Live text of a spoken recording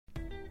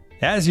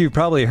As you've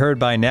probably heard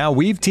by now,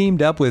 we've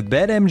teamed up with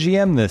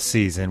BetMGM this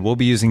season. We'll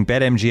be using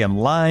BetMGM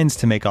lines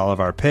to make all of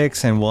our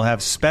picks, and we'll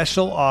have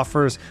special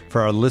offers for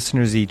our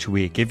listeners each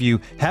week. If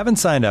you haven't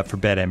signed up for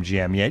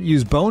BetMGM yet,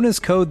 use bonus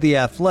code The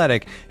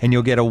Athletic, and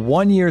you'll get a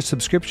 1-year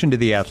subscription to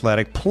The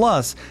Athletic,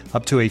 plus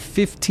up to a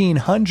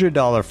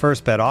 $1,500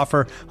 first bet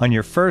offer on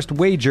your first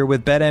wager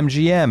with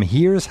BetMGM.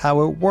 Here's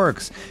how it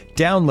works.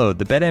 Download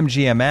the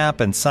BetMGM app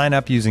and sign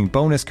up using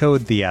bonus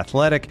code The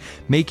Athletic.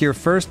 Make your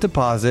first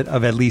deposit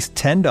of at least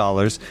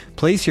 $10.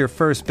 Place your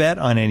first bet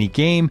on any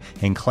game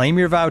and claim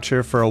your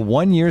voucher for a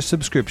 1-year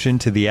subscription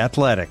to The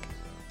Athletic.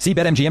 See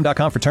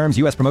BetMGM.com for terms.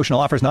 U.S. promotional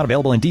offers not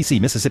available in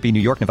D.C., Mississippi, New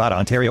York, Nevada,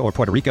 Ontario, or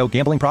Puerto Rico.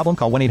 Gambling problem?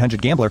 Call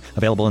 1-800-GAMBLER.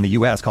 Available in the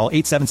U.S. Call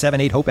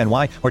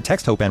 877-8-HOPE-NY or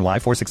text HOPE-NY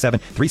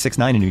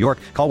 467-369 in New York.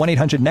 Call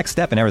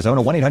 1-800-NEXT-STEP in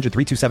Arizona.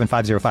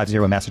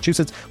 1-800-327-5050 in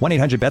Massachusetts.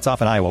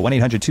 1-800-BETS-OFF in Iowa.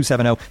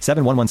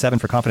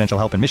 1-800-270-7117 for confidential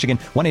help in Michigan.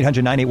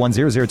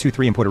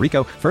 1-800-981-0023 in Puerto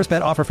Rico. First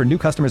bet offer for new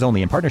customers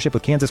only in partnership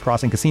with Kansas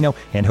Crossing Casino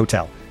and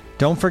Hotel.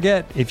 Don't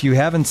forget, if you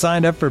haven't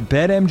signed up for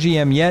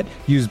BetMGM yet,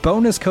 use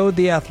bonus code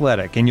The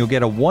Athletic, and you'll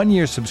get a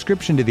 1-year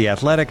subscription to The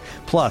Athletic,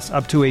 plus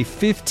up to a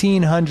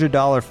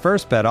 $1,500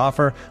 first bet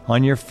offer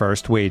on your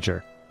first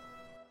wager.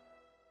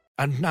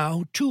 And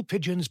now, two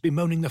pigeons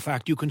bemoaning the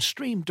fact you can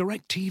stream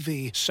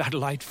DirecTV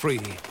satellite-free.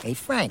 Hey,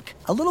 Frank,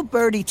 a little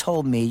birdie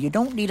told me you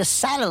don't need a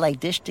satellite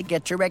dish to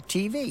get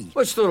DirecTV.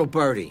 What's little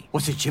birdie?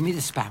 Was it Jimmy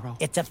the Sparrow?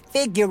 It's a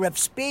figure of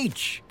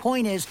speech.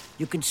 Point is,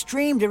 you can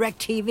stream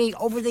DirecTV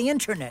over the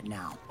internet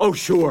now. Oh,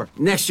 sure.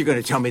 Next you're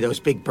going to tell me those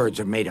big birds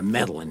are made of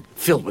metal and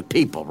filled with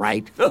people,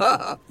 right?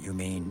 You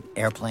mean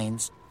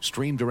airplanes?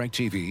 Stream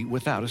DirecTV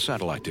without a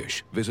satellite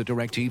dish. Visit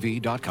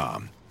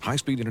DirecTV.com.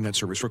 High-speed internet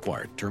service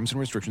required. Terms and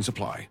restrictions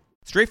apply.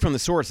 Straight from the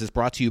Source is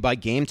brought to you by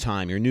Game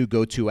Time, your new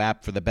go-to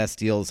app for the best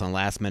deals on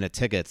last-minute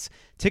tickets.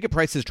 Ticket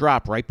prices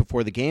drop right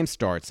before the game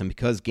starts, and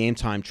because Game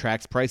Time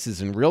tracks prices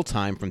in real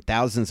time from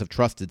thousands of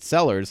trusted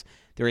sellers,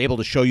 they're able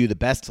to show you the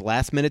best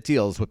last-minute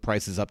deals with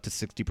prices up to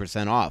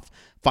 60% off.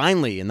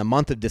 Finally, in the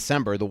month of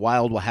December, the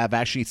Wild will have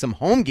actually some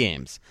home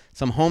games.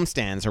 Some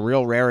homestands, a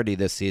real rarity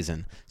this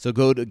season. So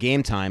go to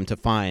Game Time to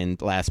find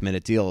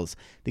last-minute deals.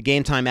 The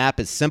Game Time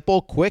app is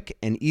simple, quick,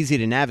 and easy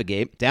to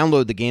navigate.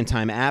 Download the Game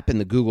Time app in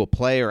the Google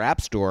Play or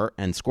App Store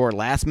and score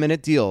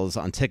last-minute deals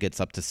on tickets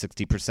up to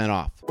 60%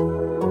 off.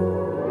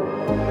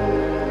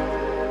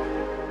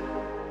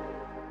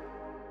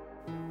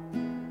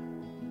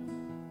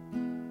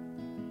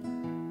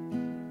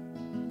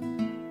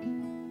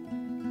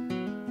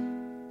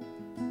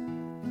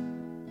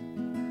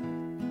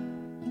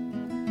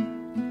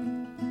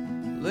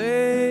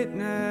 Late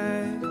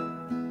night,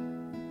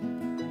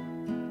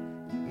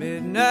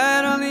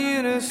 midnight on the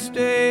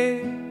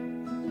interstate,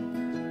 and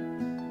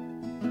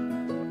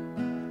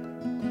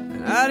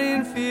I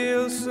didn't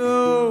feel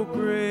so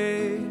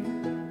great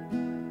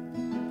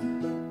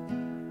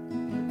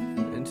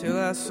until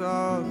I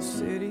saw the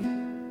city.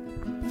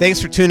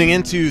 Thanks for tuning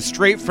in to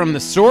Straight from the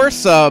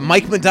Source.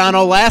 Mike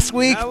Modano last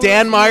week,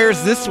 Dan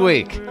Myers this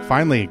week.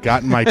 Finally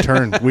gotten my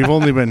turn. We've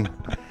only been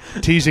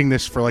teasing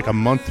this for like a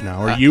month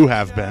now, or you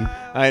have been.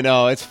 I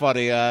know, it's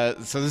funny. So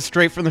this is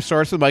Straight from the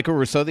Source with Michael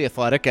Russo, The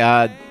Athletic,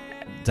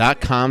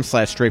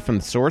 .com/Straight from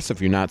the Source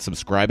if you're not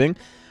subscribing.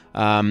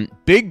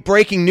 Big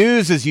breaking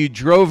news as you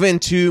drove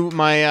into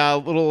my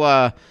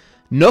little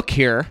nook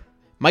here.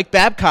 Mike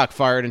Babcock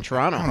fired in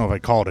Toronto. I don't know if I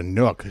call it a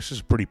nook. This is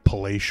a pretty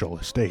palatial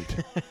estate.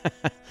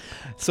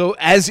 So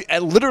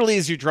literally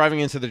as you're driving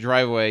into the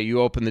driveway,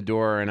 you open the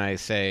door and I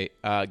say,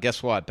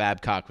 guess what?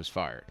 Babcock was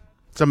fired.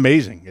 It's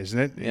amazing, isn't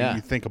it? Yeah.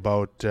 You think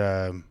about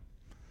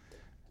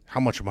how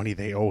much money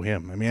they owe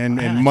him. I mean,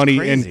 and money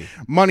crazy.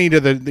 and money to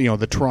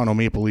the Toronto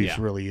Maple Leafs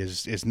really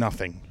is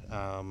nothing.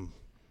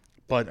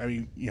 But I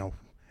mean,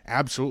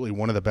 absolutely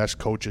one of the best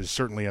coaches,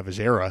 certainly of his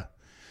era.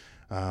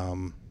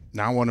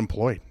 Now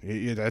unemployed.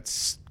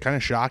 That's kind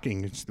of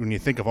shocking. It's, when you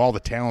think of all the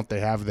talent they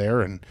have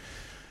there, and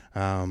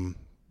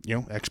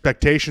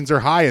expectations are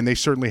high, and they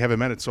certainly haven't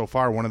met it so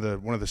far. One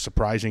of the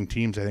surprising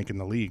teams, I think, in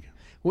the league.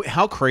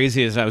 How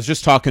crazy is that? I was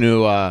just talking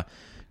to a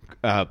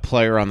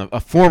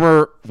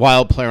former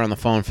Wild player on the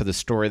phone for the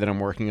story that I'm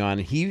working on.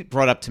 He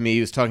brought up to me, he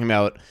was talking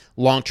about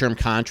long-term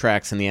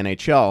contracts in the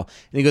NHL,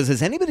 and he goes,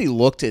 has anybody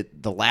looked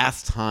at the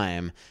last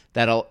time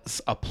that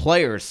a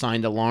player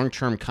signed a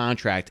long-term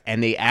contract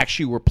and they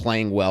actually were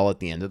playing well at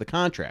the end of the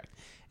contract?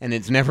 And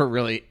it's never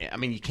really, I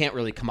mean, you can't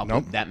really come up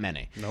with that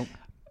many. Nope.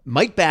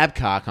 Mike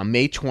Babcock on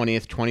May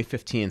 20th,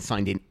 2015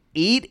 signed an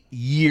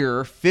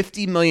 8-year,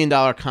 $50 million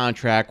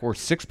contract worth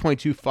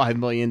 $6.25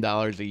 million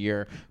a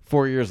year.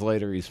 4 years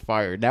later, he's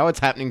fired. Now it's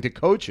happening to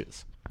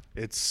coaches.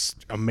 It's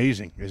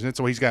amazing, isn't it?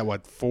 So he's got,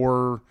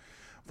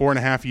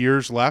 4.5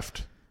 years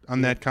left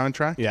on that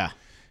contract? Yeah.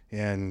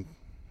 And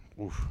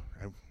I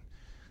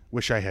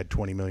wish I had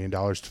 $20 million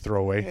to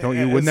throw away. Don't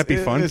you? Wouldn't that be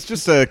fun? It's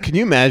just can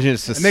you imagine?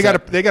 It's and they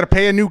got to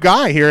pay a new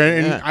guy here,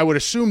 and I would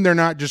assume they're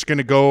not just going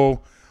to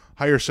go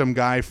hire some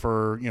guy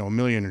for $1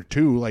 million or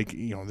 $2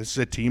 million. This is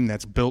a team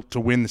that's built to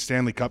win the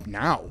Stanley Cup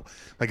now.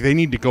 Like, they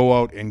need to go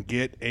out and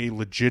get a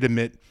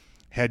legitimate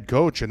head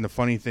coach. And the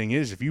funny thing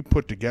is, if you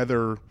put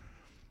together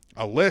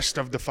a list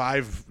of the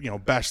 5,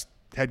 best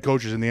head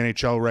coaches in the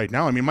NHL right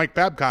now, I mean, Mike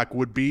Babcock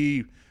would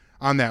be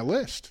on that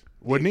list,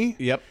 wouldn't he?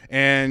 Yep.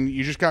 And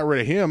you just got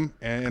rid of him,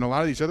 and a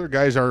lot of these other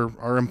guys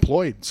are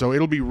employed. So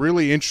it'll be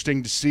really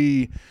interesting to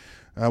see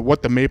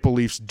what the Maple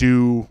Leafs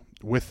do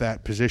with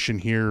that position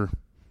here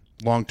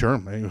long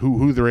term. I mean,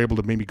 who they're able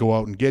to maybe go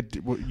out and get.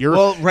 You're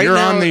on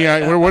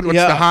the what's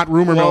the hot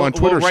rumor mill on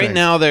Twitter? Right saying?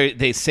 now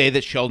they say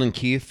that Sheldon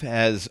Keefe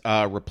has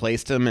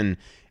replaced him,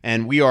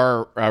 and we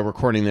are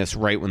recording this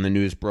right when the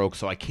news broke,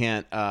 so I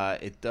can't.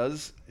 It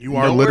does. You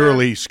are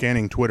literally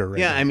scanning Twitter right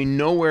now. Yeah, I mean,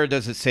 nowhere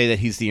does it say that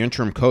he's the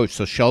interim coach,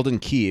 so Sheldon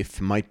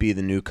Keefe might be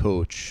the new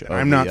coach.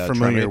 I'm not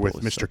familiar with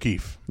Mr.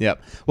 Keefe.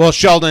 Yep. Well,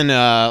 Sheldon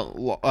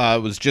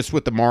was just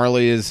with the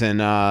Marlies,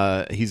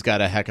 and he's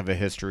got a heck of a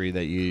history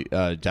that you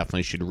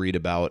definitely should read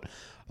about.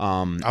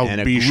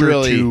 I'll be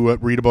sure to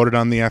read about it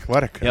on The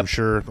Athletic. Yep. I'm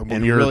sure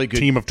your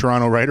team of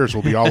Toronto writers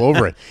will be all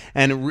over it.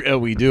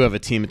 And we do have a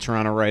team of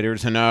Toronto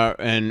writers,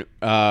 and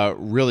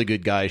really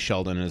good guy,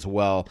 Sheldon, as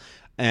well.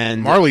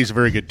 And Marley's a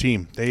very good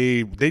team.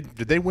 Did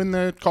they win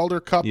the Calder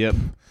Cup? Yep.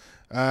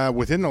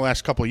 Within the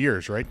last couple of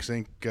years, right? Because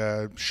I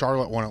think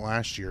Charlotte won it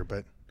last year,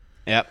 but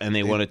yep, and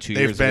they won it 2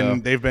 years ago.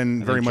 They've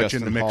been very much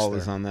in the mix. Hall there.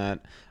 was on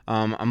that.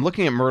 I'm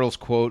looking at Myrtle's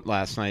quote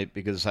last night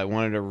because I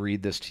wanted to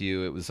read this to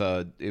you.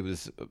 It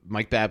was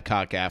Mike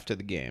Babcock after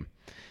the game,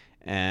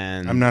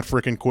 and I'm not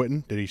freaking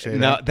quitting. Did he say that?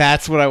 No,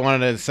 that's what I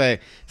wanted to say.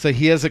 So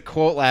he has a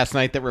quote last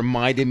night that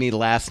reminded me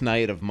last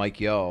night of Mike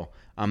Yeo.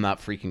 I'm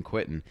not freaking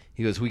quitting.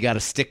 He goes, "We got to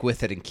stick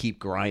with it and keep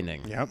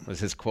grinding." Yep.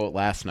 Was his quote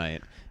last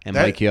night. And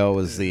Mike Yeo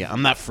was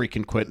I'm not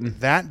freaking quitting.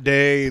 That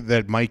day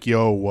that Mike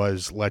Yeo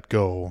was let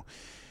go,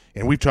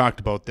 and we've talked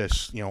about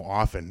this,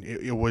 often.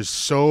 It was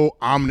so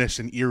ominous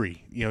and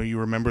eerie. You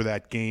remember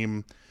that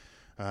game,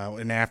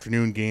 an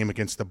afternoon game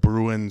against the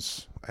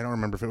Bruins. I don't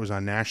remember if it was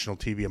on national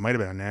TV. It might have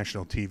been on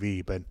national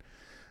TV, but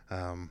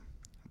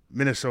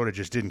Minnesota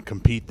just didn't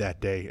compete that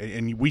day.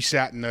 And we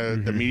sat in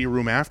the media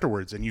room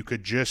afterwards, and you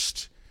could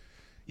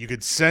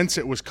sense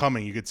it was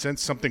coming. You could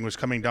sense something was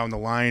coming down the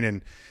line,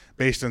 and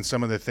based on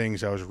some of the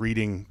things I was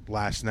reading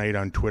last night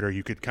on Twitter,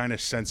 you could kind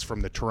of sense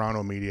from the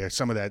Toronto media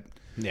some of that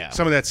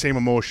same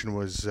emotion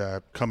was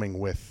coming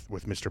with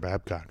Mr.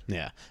 Babcock.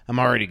 Yeah, I'm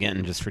already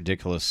getting just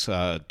ridiculous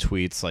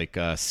tweets like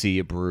 "See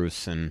you,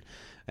 Bruce," and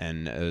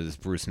is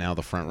Bruce now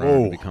the front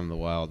runner to become the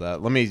Wild?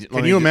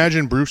 Can you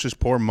imagine Bruce's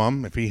poor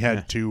mom if he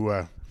had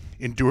to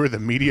endure the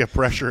media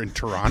pressure in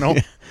Toronto?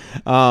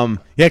 A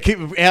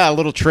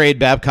little trade,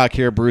 Babcock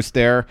here, Bruce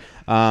there.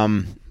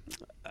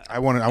 I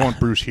want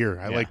Bruce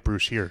here. I like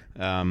Bruce here.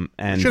 And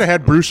should have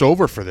had Bruce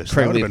over for this.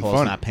 Craig That would have been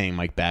Leopold's fun. not paying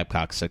Mike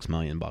Babcock $6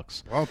 million.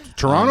 Well,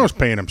 Toronto's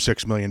paying him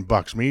 $6 million.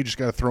 Me, you just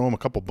got to throw him a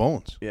couple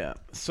bones. Yeah.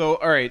 So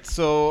all right.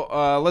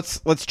 So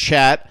let's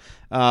chat.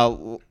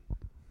 Much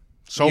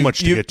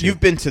to get to. You've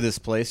been to this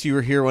place. You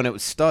were here when it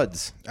was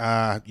studs.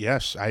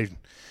 Yes,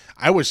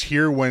 I was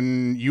here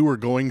when you were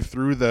going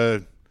through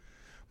the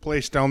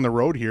place down the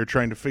road here,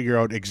 trying to figure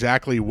out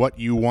exactly what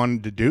you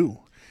wanted to do.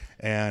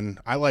 And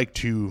I like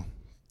to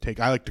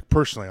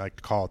personally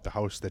call it the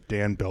house that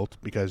Dan built,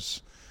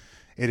 because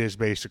it is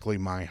basically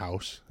my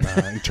house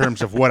in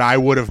terms of what I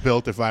would have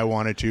built if I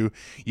wanted to.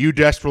 You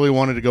desperately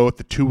wanted to go with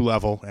the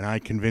 2-level, and I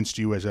convinced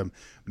you as a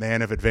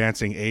man of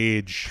advancing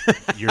age,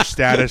 your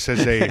status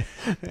as a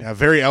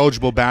very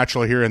eligible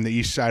bachelor here in the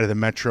east side of the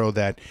metro,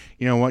 that,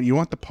 you know what, you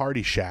want the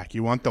party shack.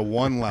 You want the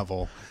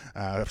 1-level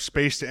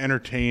space to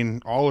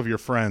entertain all of your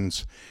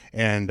friends,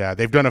 and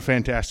they've done a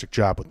fantastic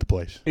job with the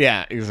place.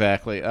 Yeah,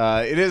 exactly.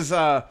 It is...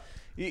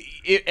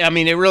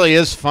 it really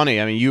is funny.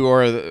 I mean,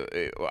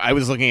 I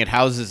was looking at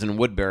houses in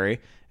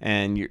Woodbury,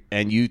 and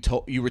you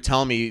were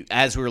telling me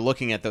as we were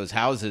looking at those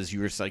houses,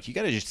 you were just like, you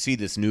got to just see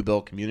this new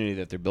built community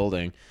that they're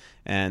building,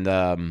 and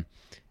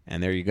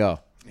there you go.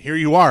 Here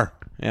you are.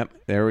 Yep,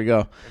 there we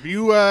go. Have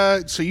you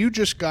so you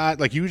just got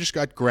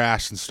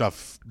grass and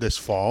stuff this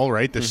fall,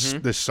 right?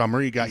 This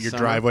summer you got your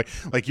driveway.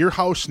 Like, your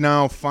house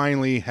now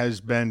finally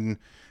has been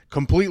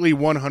completely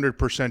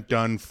 100%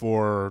 done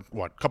for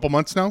what, couple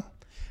months now?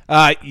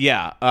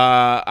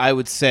 I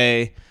would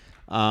say,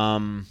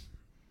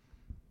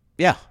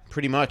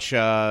 pretty much.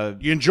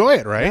 You enjoy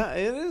it, right? Yeah,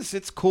 it is.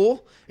 It's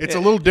cool. It's a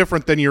little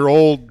different than your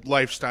old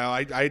lifestyle.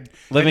 I'd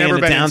never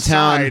been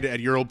downtown inside at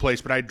your old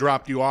place, but I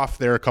dropped you off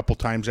there a couple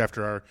times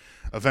after our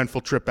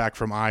eventful trip back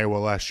from Iowa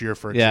last year,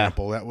 for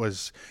example.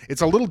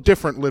 It's a little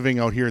different living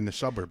out here in the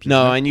suburbs.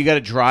 No, and you got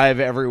to drive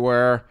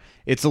everywhere.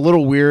 It's a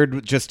little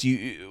weird just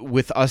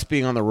with us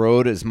being on the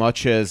road as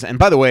much as, and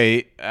by the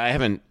way, I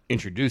haven't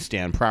introduced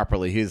Dan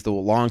properly. He's the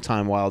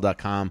longtime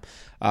Wild.com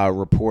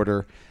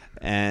reporter,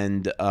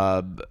 and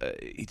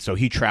so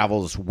he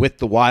travels with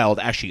the Wild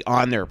actually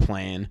on their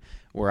plane,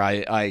 where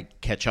I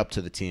catch up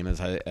to the team, as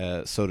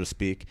I so to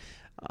speak.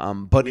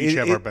 But we each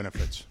have our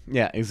benefits.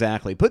 Yeah,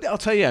 exactly. But I'll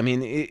tell you, I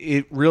mean,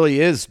 it really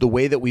is the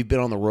way that we've been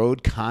on the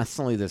road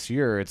constantly this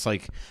year. It's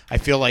like, I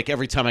feel like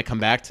every time I come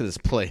back to this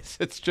place,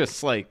 it's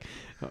just like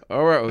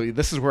All right,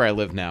 this is where I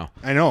live now.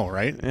 I know,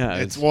 right? Yeah,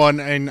 it's one,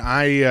 and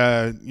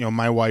I,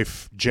 my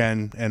wife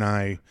Jen and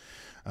I,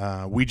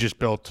 we just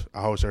built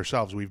a house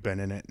ourselves. We've been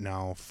in it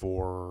now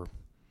for,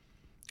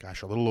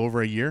 a little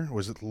over a year.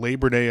 Was it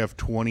Labor Day of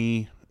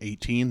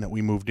 2018 that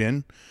we moved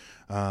in?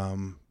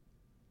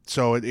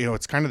 So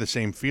it's kind of the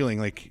same feeling.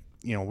 Like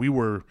we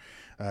were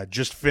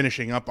just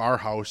finishing up our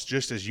house,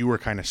 just as you were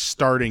kind of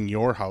starting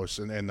your house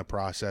in the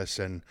process,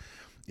 and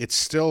it's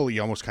still,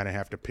 you almost kind of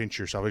have to pinch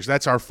yourself because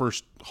that's our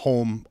first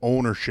home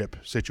ownership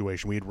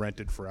situation. We had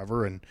rented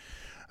forever, and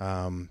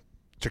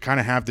to kind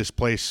of have this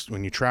place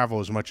when you travel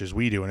as much as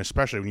we do, and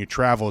especially when you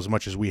travel as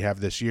much as we have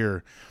this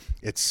year,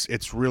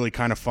 it's really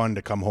kind of fun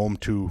to come home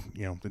to,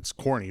 it's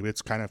corny, but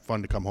it's kind of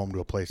fun to come home to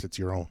a place that's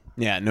your own.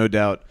 Yeah, no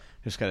doubt.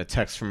 Just got a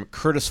text from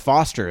Curtis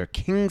Foster, a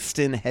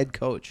Kingston head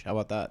coach. How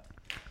about that?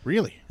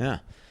 Really? Yeah.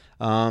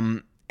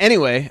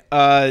 Anyway,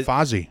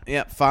 Fozzie.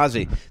 Yeah,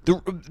 Fozzie. The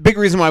big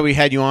reason why we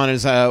had you on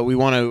is we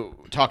want to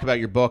talk about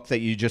your book that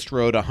you just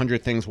wrote,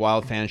 100 Things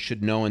Wild Fans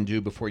Should Know and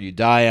Do Before You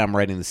Die. I'm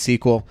writing the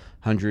sequel,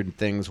 100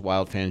 Things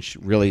Wild Fans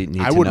Really Need to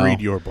Know. I would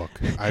read your book.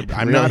 I'm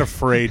really, not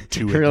afraid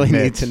to really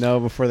admit. need to know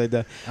before they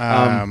die.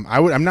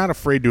 I'm not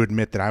afraid to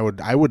admit that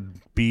I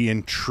would be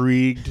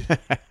intrigued,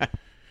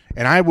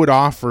 and I would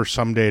offer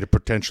someday to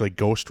potentially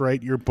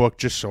ghostwrite your book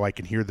just so I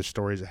can hear the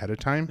stories ahead of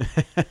time.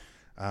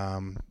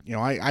 I'm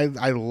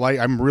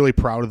really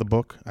proud of the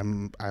book.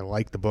 I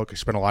like the book. I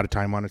spent a lot of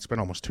time on it. It's been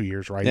almost 2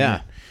 years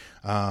writing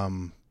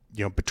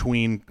it.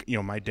 Between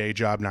my day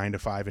job 9 to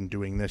 5 and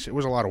doing this, it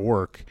was a lot of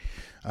work.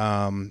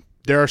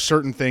 There are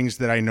certain things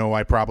that I know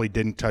I probably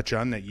didn't touch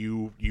on that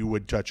you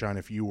would touch on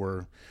if you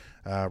were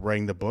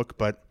writing the book,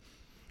 but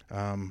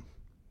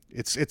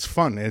it's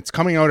fun. It's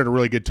coming out at a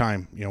really good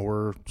time.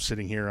 We're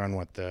sitting here on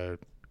the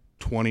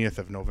 20th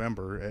of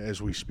November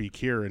as we speak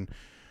here, and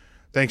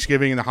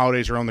Thanksgiving and the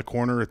holidays around the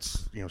corner.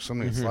 It's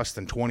something that's less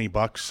than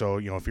 $20. So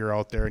if you're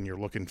out there and you're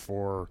looking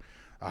for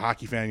a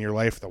hockey fan in your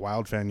life, the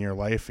Wild fan in your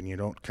life, and you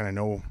don't kind of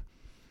know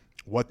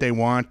what they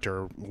want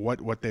or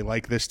what they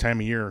like this time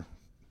of year,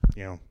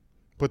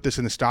 put this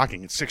in the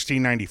stocking. It's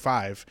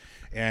 $16.95,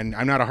 and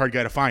I'm not a hard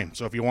guy to find.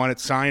 So if you want it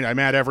signed, I'm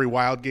at every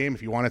Wild game.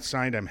 If you want it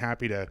signed, I'm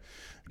happy to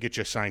get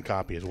you a signed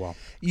copy as well.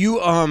 You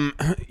can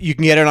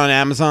get it on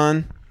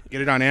Amazon.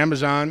 Get it on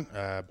Amazon,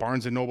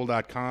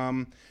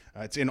 BarnesandNoble.com.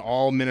 It's in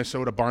all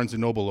Minnesota Barnes &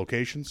 Noble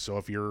locations. So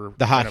if you're...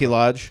 The Hockey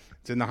Lodge.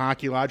 It's in the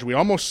Hockey Lodge. We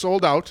almost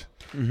sold out.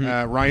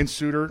 Ryan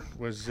Suter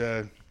was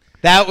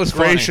that was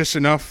gracious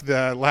enough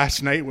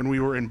last night when we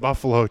were in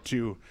Buffalo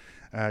to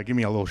give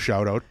me a little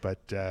shout-out. But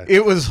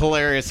it was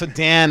hilarious. So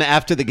Dan,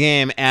 after the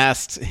game,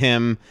 asked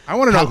him... I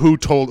want to know who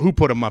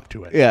put him up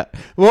to it. Yeah.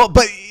 Well,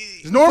 but...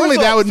 Normally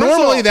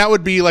that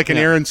would be like an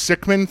Aaron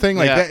Sickman thing.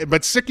 That,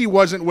 but Sicky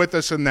wasn't with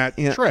us in that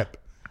trip.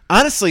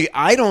 Honestly,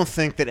 I don't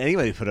think that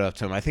anybody put it up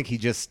to him. I think he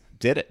just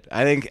did it.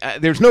 I think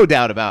there's no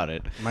doubt about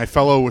it. My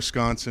fellow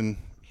Wisconsin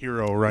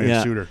hero,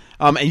 Ryan Suter.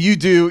 And you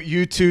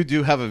two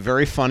do have a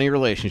very funny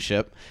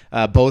relationship.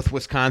 Both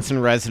Wisconsin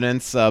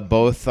residents,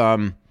 both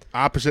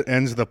opposite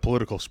ends of the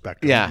political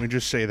spectrum. Yeah. Let me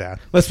just say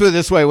that. Let's put it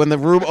this way. When the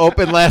room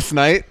opened last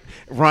night,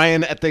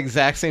 Ryan at the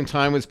exact same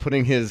time was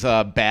putting his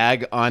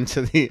bag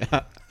onto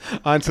the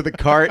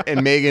cart,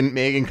 and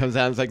Megan comes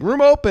out and is like, room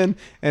open.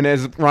 And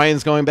as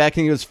Ryan's going back,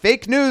 and he goes,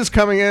 fake news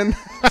coming in.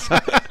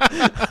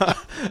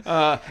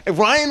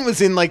 Ryan was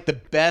in like the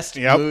best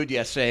mood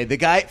yesterday. The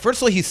guy, first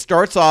of all, he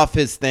starts off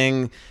his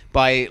thing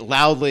by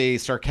loudly,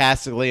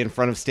 sarcastically in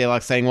front of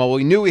Stalock saying, well,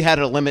 we knew we had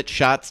to limit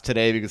shots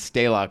today because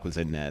Stalock was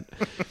in net.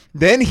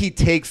 Then he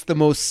takes the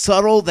most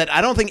subtle, that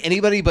I don't think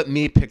anybody but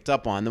me picked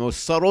up on, the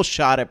most subtle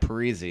shot at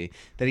Parise,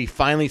 that he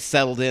finally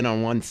settled in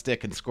on one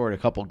stick and scored a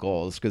couple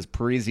goals, because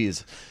Parise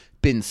has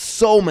been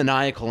so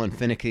maniacal and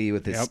finicky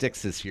with his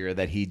sticks this year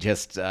that he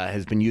just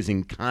has been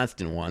using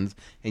constant ones.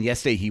 And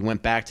yesterday he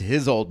went back to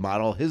his old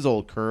model, his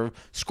old curve,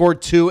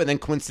 scored 2, and then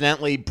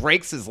coincidentally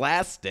breaks his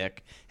last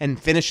stick and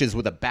finishes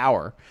with a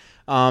Bauer.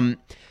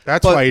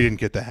 That's why he didn't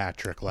get the hat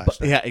trick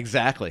last night. Yeah,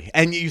 exactly.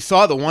 And you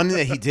saw the one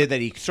that he did that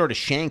he sort of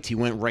shanked. He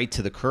went right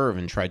to the curve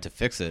and tried to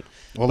fix it.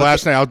 Well,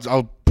 last night,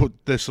 I'll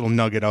put this little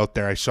nugget out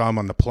there. I saw him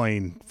on the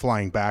plane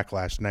flying back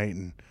last night,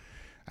 and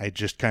I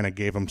just kind of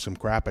gave him some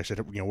crap. I said,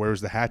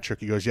 where's the hat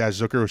trick? He goes, yeah,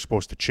 Zucker was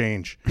supposed to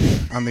change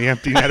on the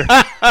empty netter.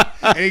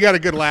 And he got a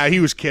good laugh. He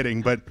was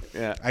kidding, but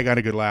I got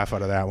a good laugh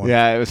out of that one.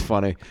 Yeah, it was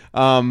funny.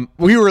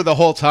 We were the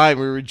whole time,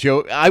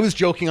 I was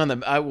joking on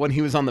when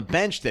he was on the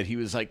bench that he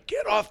was like,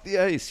 get off the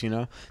ice,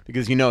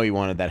 because he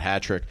wanted that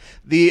hat trick.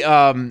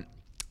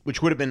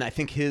 Which would have been, I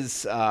think,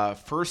 his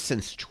first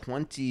since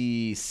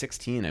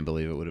 2016, I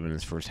believe it would have been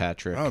his first hat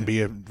trick. It would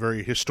be a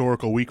very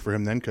historical week for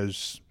him then,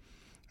 because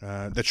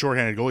that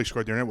shorthanded goal he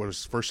scored there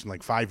was first in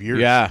like 5 years.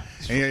 Yeah.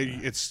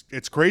 And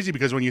it's crazy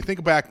because when you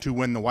think back to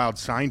when the Wild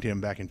signed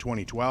him back in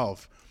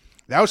 2012,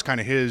 that was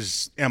kind of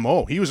his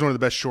MO. He was one of the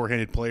best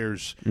shorthanded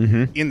players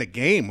in the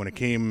game when it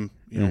came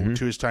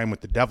to his time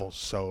with the Devils.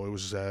 So it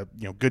was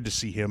good to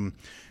see him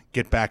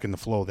get back in the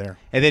flow there.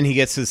 And then he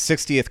gets his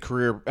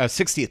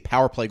 60th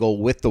power play goal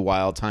with the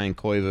Wild, tying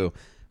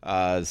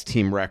Koivu's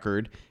team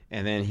record.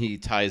 and then he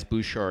ties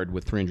Bouchard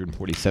with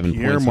 347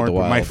 Pierre points with the Marc,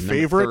 Wild.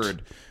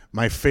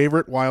 my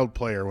favorite Wild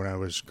player when I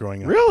was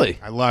growing up. Really?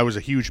 I was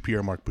a huge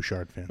Pierre-Marc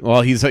Bouchard fan.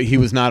 Well, he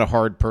was not a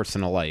hard person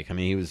to like. I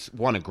mean, he was,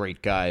 one, a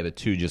great guy, but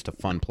two, just a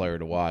fun player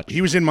to watch.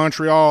 He was in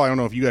Montreal. I don't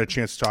know if you got a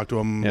chance to talk to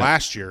him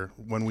last year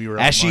when we were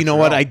out Actually, in you know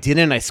what? Montreal. I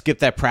didn't. I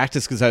skipped that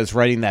practice because I was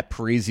writing that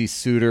Parise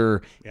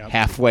Suter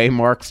halfway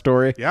mark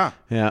story. Yeah.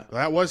 Yeah.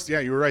 That was,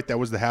 you were right. That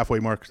was the halfway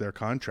mark of their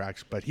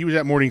contracts. But he was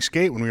at Morning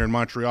Skate when we were in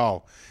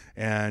Montreal.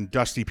 And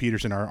Dusty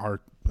Peterson,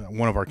 our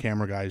one of our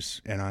camera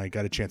guys, and I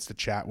got a chance to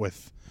chat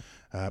with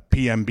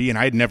PMB. And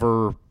I'd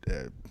never,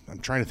 I'm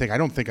trying to think, I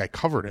don't think I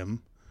covered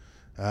him.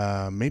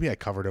 Maybe I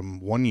covered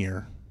him 1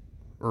 year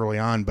early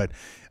on, but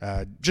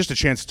just a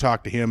chance to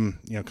talk to him,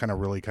 kind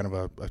of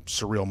a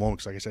surreal moment.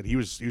 Because like I said, he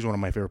was one of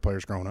my favorite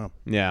players growing up.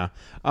 Yeah.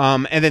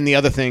 And then the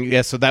other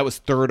thing, so that was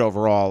third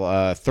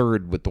overall,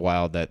 third with the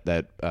Wild that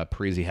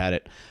Parise had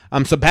it.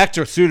 So back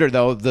to Suter,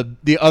 though,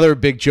 the other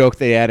big joke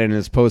they had in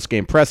his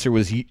post-game presser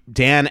was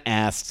Dan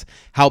asked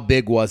how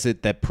big was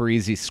it that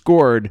Parise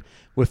scored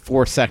with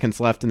 4 seconds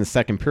left in the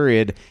second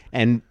period,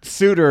 and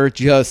Suter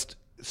just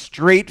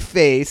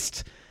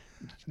straight-faced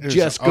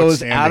just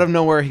goes out of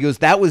nowhere. He goes,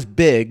 that was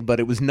big, but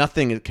it was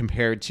nothing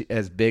compared to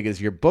as big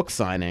as your book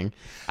signing.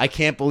 I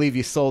can't believe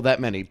you sold that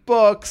many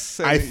books.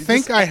 I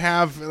think I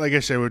have, like I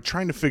said, we're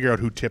trying to figure out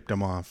who tipped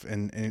him off.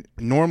 And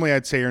normally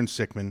I'd say Aaron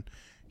Sickman.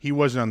 He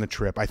wasn't on the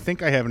trip. I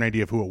think I have an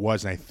idea of who it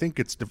was, and I think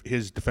it's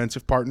his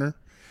defensive partner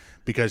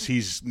because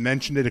he's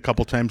mentioned it a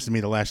couple times to me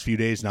the last few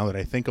days now that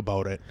I think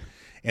about it.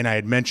 And I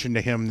had mentioned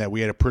to him that we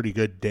had a pretty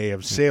good day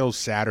of sales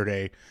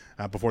Saturday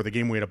before the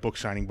game. We had a book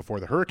signing before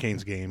the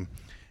Hurricanes game.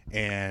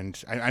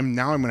 And I'm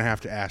going to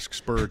have to ask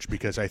Spurge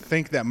because I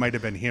think that might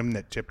have been him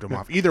that tipped him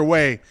off. Either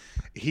way,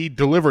 he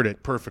delivered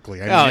it perfectly.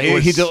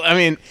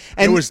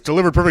 It was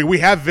delivered perfectly. We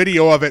have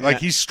video of it. Like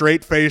he's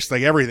straight faced,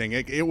 like everything.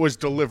 It was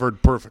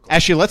delivered perfectly.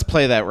 Actually, let's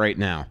play that right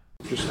now.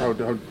 Just how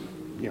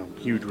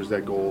huge was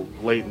that goal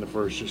late in the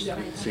first? Just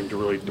seemed to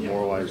really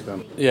demoralize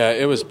them. Yeah,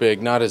 it was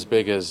big. Not as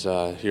big as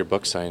your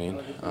book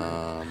signing.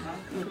 I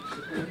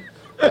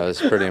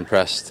was pretty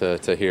impressed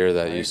to hear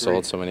that you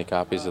sold so many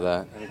copies of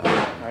that.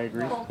 I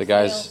agree.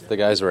 The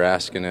guys were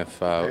asking if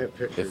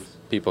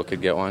people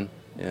could get one.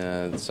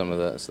 Yeah, some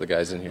of the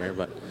guys in here,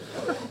 but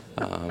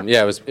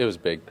it was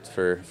big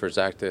for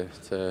Zach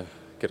to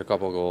get a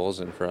couple goals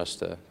and for us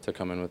to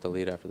come in with the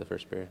lead after the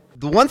first period.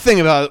 The one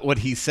thing about what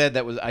he said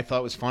that I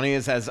thought was funny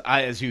is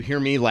as you hear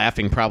me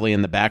laughing probably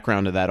in the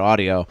background of that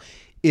audio.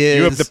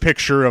 You have the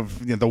picture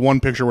of the one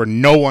picture where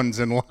no one's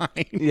in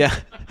line. Yeah,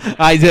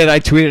 I did. I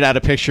tweeted out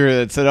a picture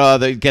that said, "Oh,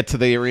 they get to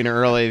the arena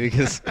early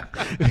because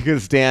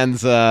Dan's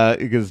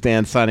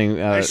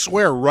signing." I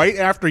swear, right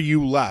after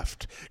you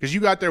left, because you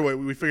got there,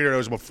 we figured it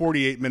was about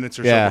 48 minutes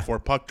or so before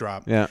puck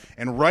drop. Yeah,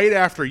 and right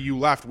after you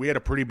left, we had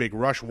a pretty big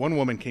rush. One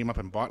woman came up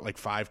and bought like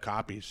 5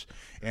 copies,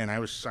 and I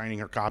was signing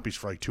her copies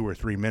for like 2 or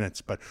 3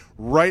 minutes. But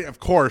right, of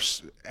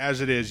course, as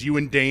it is, you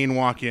and Dane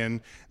walk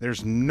in.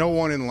 There's no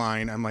one in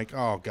line. I'm like,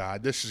 oh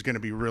God, this is going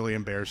to be really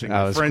embarrassing.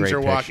 My friends are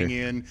walking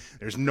in.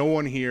 There's no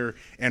one here.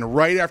 And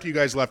right after you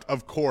guys left,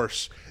 of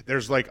course,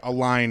 there's like a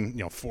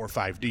line, 4 or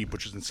 5 deep,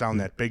 which doesn't sound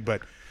that big,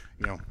 but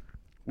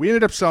we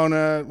ended up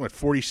selling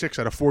 46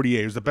 out of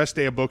 48. It was the best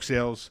day of book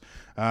sales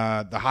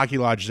the Hockey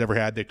Lodge has ever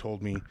had, they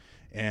told me.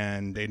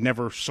 And they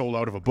never sold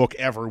out of a book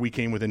ever. We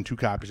came within 2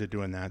 copies of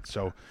doing that.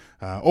 So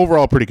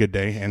overall, pretty good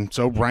day. And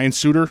so Ryan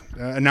Suter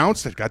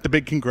announced it, got the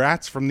big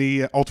congrats from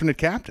the alternate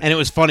captain. And it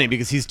was funny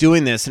because he's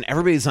doing this, and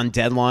everybody's on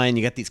deadline.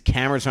 You got these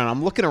cameras around.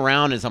 I'm looking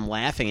around as I'm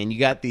laughing,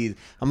 and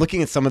I'm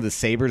looking at some of the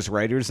Sabres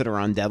writers that are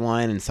on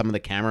deadline and some of the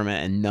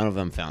cameramen, and none of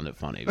them found it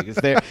funny because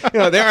they're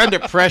they're under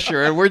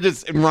pressure, and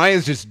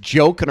Ryan's just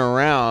joking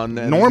around.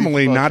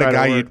 Normally, not a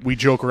guy we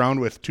joke around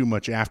with too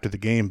much after the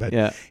game, but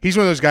he's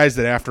one of those guys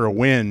that after a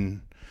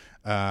win.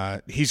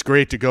 He's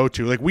great to go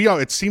to. Like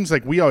it seems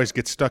like we always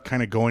get stuck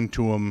kind of going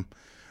to him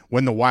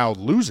when the Wild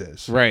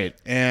loses, right?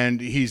 And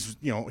he's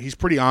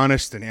pretty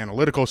honest and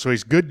analytical, so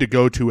he's good to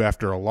go to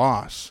after a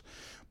loss.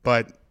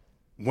 But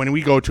when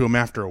we go to him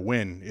after a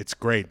win, it's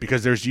great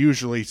because there's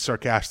usually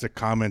sarcastic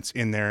comments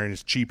in there and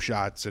his cheap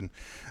shots, and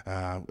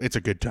it's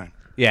a good time.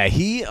 Yeah,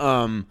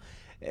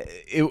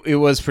 It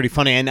was pretty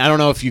funny, and I don't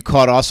know if you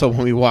caught also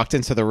when we walked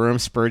into the room,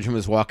 Spurgeon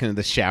was walking to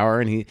the shower,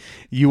 and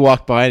you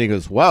walked by, and he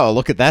goes, "Wow,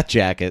 look at that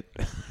jacket."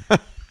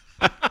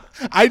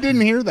 I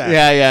didn't hear that.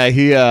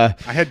 Yeah.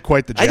 I had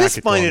quite the jacket. I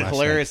just find it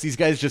hilarious. Night. These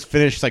guys just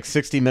finished like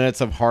 60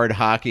 minutes of hard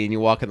hockey, and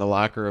you walk in the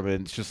locker room,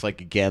 and it's just like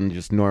again,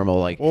 just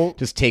normal,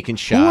 just taking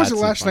shots. Who was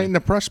it last night in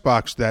the press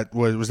box? That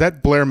was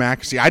that Blair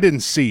McAsee? I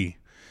didn't see.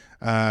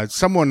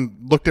 Someone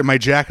looked at my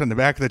jacket on the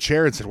back of the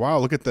chair and said, "Wow,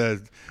 look at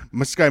this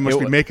guy must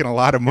be making a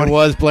lot of money." It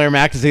was Blair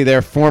McAsee,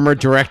 their former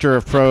director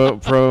of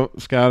pro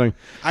scouting.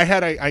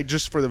 I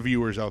just for the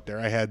viewers out there,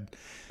 I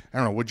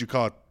don't know, what'd you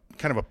call it?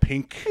 Kind of a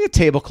pink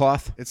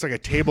tablecloth. It's like a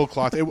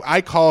tablecloth.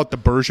 I call it the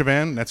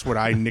Bergevin. That's what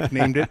I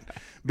nicknamed it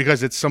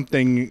because it's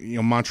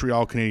something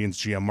Montreal Canadiens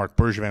GM Marc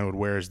Bergevin would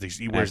wear.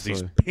 He wears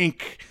these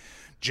pink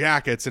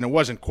jackets, and it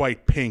wasn't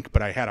quite pink,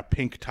 but I had a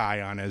pink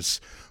tie on, as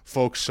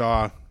folks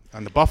saw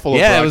on the Buffalo.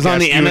 Yeah, it was on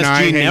the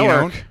MSG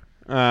network.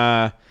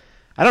 I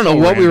don't know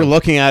what we were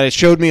looking at. It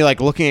showed me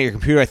looking at your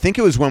computer. I think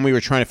it was when we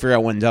were trying to figure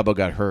out when Dubbo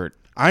got hurt.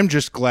 I'm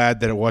just glad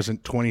that it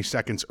wasn't 20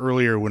 seconds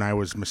earlier when I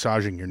was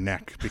massaging your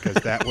neck, because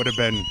that would have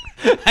been...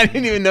 I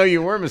didn't even know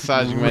you were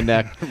massaging my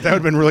neck. That would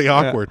have been really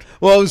awkward. Yeah.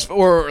 Well, it was,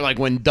 or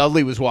when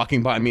Dudley was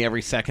walking by me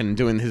every second and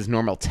doing his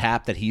normal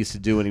tap that he used to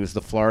do when he was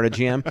the Florida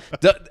GM.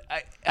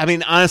 I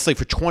mean, honestly,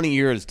 for 20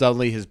 years,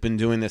 Dudley has been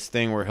doing this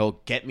thing where he'll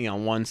get me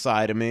on one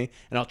side of me,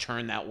 and I'll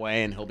turn that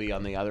way, and he'll be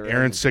on the other.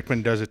 Aaron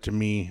Sickman does it to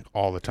me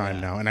all the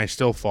time now, and I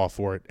still fall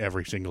for it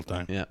every single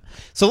time. Yeah.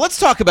 So let's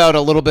talk about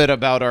a little bit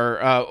about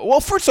our. Well,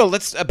 first of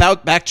all,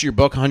 back to your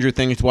book, 100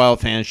 Things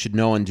Wild Fans Should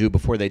Know and Do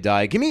Before They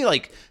Die. Give me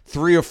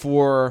 3 or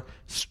 4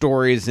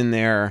 stories in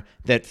there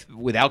that,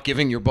 without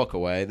giving your book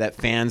away, that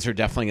fans are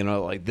definitely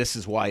going to this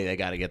is why they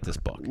got to get this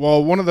book.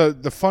 Well, one of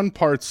the fun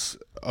parts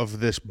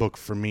of this book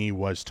for me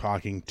was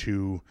talking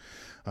to,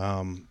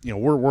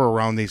 we're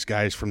around these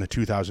guys from the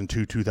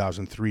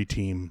 2002-2003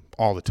 team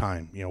all the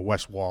time.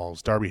 Wes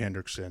Walls, Darby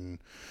Hendrickson,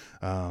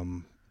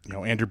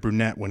 Andrew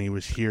Brunette, when he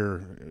was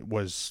here,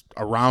 was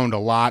around a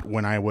lot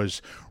when I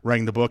was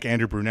writing the book.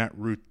 Andrew Brunette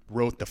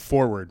wrote the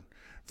foreword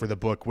for the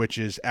book, which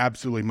is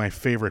absolutely my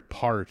favorite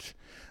part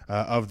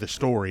of the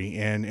story.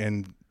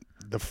 And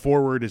the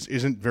foreword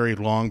isn't very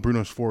long.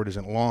 Bruno's foreword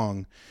isn't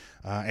long.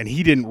 And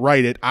he didn't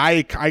write it.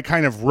 I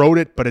kind of wrote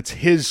it, but it's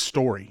his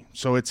story,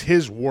 so it's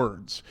his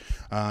words,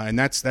 and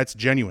that's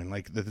genuine.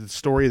 The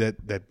story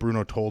that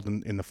Bruno told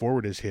in the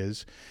foreword is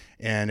his,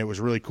 and it was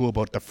really cool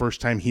about the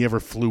first time he ever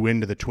flew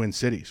into the Twin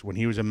Cities when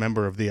he was a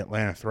member of the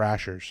Atlanta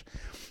Thrashers,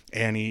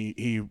 and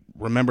he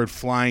remembered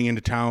flying into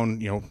town.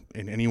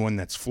 And anyone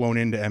that's flown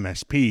into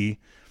MSP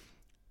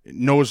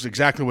knows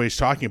exactly what he's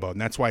talking about,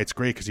 and that's why it's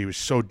great, because he was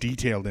so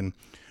detailed in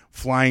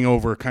flying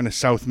over kind of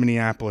South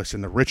Minneapolis in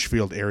the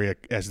Richfield area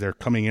as they're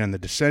coming in on the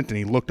descent, and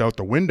he looked out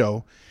the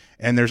window,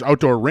 and there's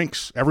outdoor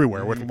rinks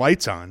everywhere with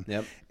lights on.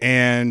 Yep.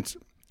 And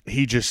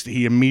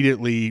he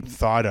immediately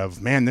thought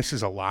of, man, this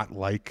is a lot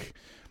like,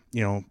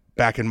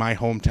 back in my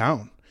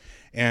hometown.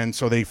 And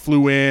so they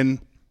flew in.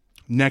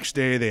 Next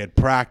day they had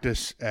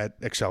practice at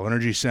Xcel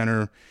Energy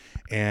Center,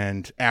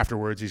 and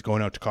afterwards he's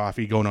going out to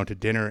coffee, going out to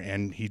dinner,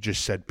 and he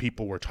just said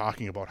people were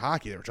talking about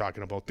hockey. They were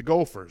talking about the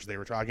Gophers. They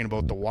were talking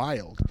about the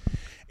Wild.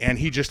 And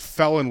he just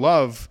fell in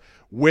love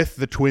with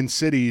the Twin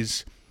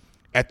Cities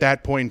at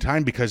that point in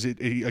time, because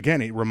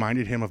it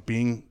reminded him of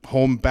being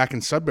home back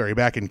in Sudbury,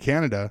 back in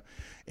Canada,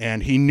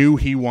 and he knew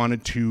he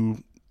wanted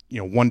to,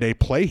 one day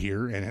play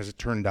here. And as it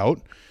turned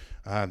out,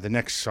 the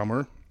next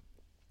summer,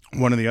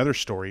 one of the other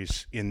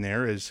stories in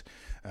there is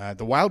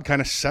the Wild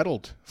kind of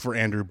settled for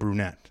Andrew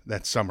Brunette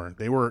that summer.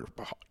 They were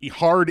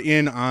hard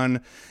in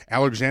on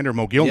Alexander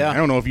Mogilny. Yeah. I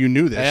don't know if you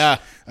knew this.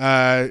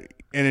 Yeah.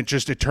 And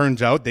it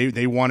turns out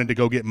they wanted to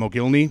go get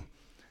Mogilny.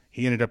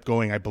 He ended up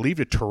going, I believe,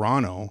 to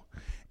Toronto,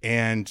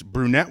 and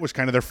Brunette was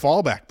kind of their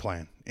fallback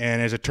plan.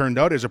 And as it turned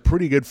out, it's a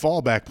pretty good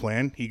fallback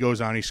plan. He goes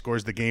on, he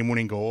scores the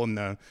game-winning goal in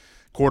the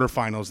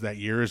quarterfinals that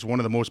year, is one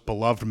of the most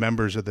beloved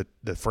members of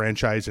the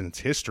franchise in its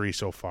history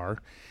so far.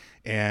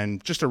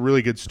 And just a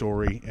really good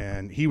story,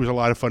 and he was a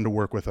lot of fun to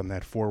work with on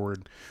that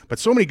forward. But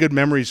so many good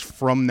memories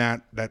from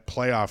that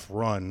playoff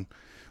run,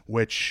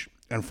 which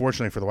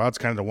unfortunately for the Wild, it's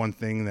kind of the one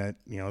thing that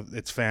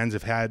its fans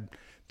have had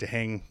to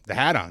hang the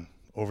hat on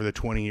over the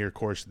 20-year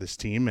course of this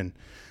team. And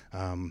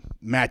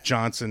Matt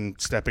Johnson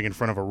stepping in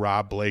front of a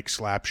Rob Blake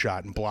slap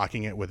shot and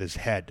blocking it with his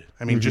head.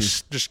 I mean,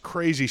 just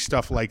crazy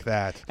stuff like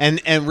that. And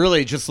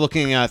really, just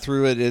looking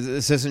through it,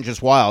 this isn't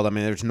just Wild. I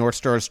mean, there's North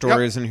Star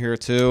stories in here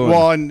too.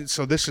 Well, and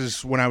so this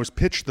is when I was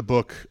pitched the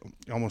book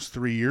almost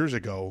 3 years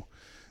ago.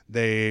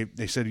 They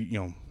said,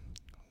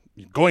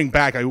 going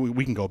back,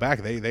 we can go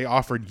back. They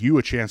offered you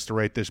a chance to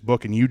write this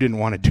book, and you didn't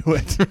want to do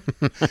it.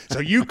 So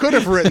you could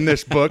have written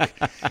this book.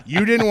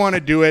 You didn't want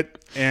to do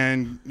it,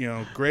 and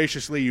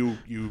graciously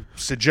you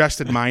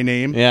suggested my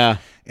name. Yeah,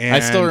 and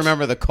I still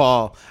remember the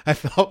call. I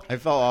felt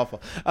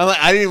awful.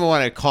 I didn't even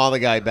want to call the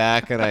guy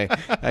back, and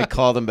I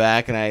called him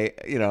back, and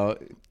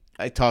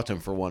I talked to him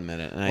for 1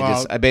 minute, and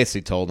I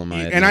basically told him.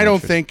 I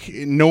don't think,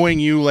 knowing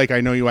you like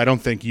I know you, I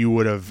don't think you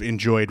would have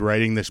enjoyed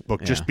writing this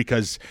book just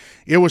because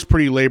it was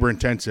pretty labor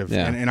intensive.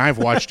 Yeah. And I've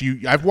watched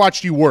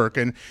you work,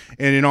 and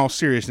in all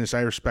seriousness,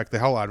 I respect the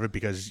hell out of it,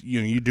 because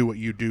you do what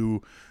you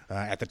do.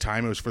 At the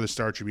time, it was for the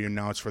Star Tribune.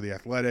 Now it's for the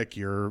Athletic.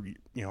 You're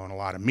in a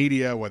lot of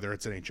media, whether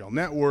it's NHL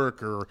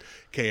Network or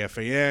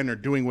KFAN or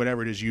doing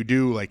whatever it is you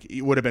do. Like,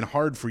 it would have been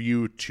hard for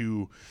you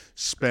to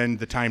spend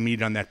the time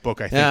needed on that book,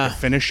 I think, to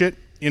finish it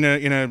in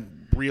a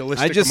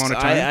realistic amount of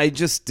time. I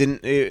just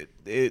didn't.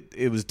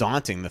 It was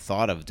daunting, the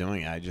thought of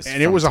doing it.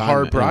 And it was a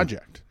hard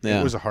project.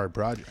 It was a hard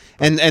project.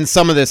 And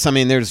some of this, I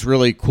mean, there's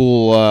really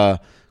cool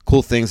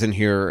things in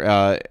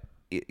here.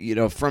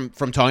 From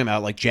talking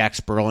about like Jack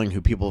Sperling,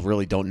 who people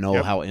really don't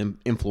know how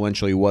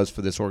influential he was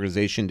for this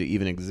organization to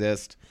even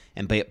exist,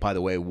 and by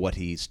the way, what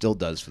he still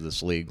does for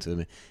this league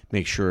to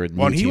make sure.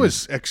 Well, and he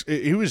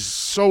was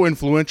so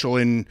influential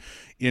in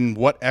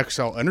what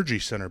Xcel Energy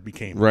Center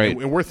became. Right,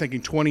 and we're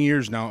thinking 20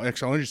 years now.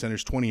 Xcel Energy Center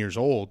is 20 years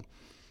old,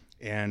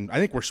 And I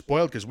think we're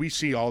spoiled because we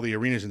see all the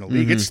arenas in the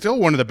league. It's still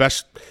one of the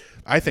best,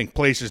 I think,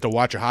 places to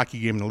watch a hockey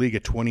game in the league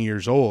at 20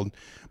 years old.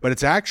 But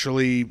it's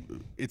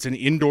an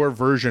indoor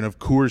version of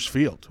Coors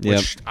Field,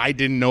 which I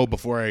didn't know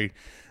before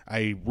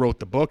I wrote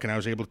the book, and I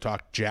was able to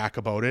talk Jack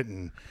about it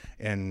and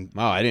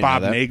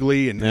Bob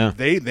Nagley, and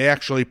they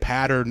actually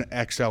patterned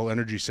XL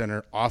Energy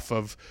Center off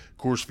of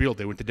Coors Field.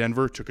 They went to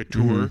Denver, took a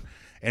tour,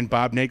 and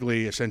Bob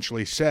Nagley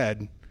essentially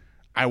said,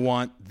 "I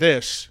want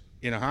this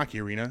in a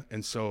hockey arena,"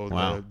 and so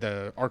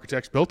the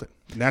architects built it.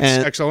 And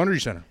that's XL Energy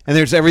Center. And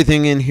there's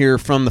everything in here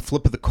from the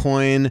flip of the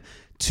coin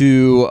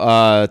to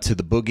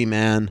the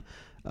boogeyman,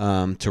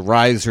 to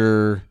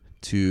Riser,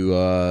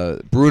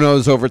 to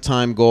Bruno's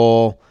overtime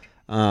goal.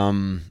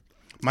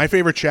 My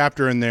favorite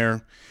chapter in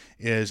there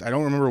is, I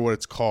don't remember what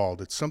it's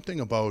called. It's something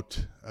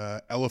about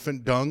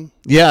elephant dung.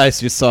 Yeah, I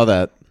just saw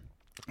that.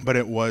 But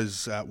it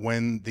was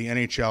when the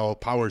NHL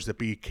powers that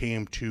be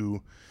came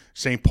to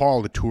St.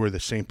 Paul to tour the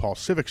St. Paul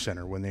Civic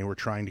Center when they were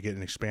trying to get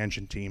an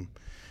expansion team.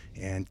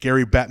 And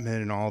Gary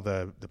Bettman and all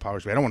the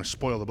powers. I don't want to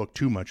spoil the book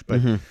too much,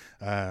 but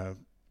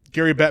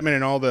Gary Bettman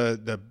and all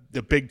the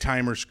big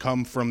timers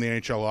come from the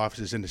NHL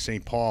offices into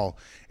St. Paul,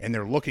 and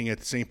they're looking at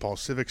the St. Paul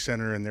Civic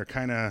Center, and they're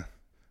kind of,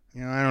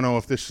 I don't know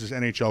if this is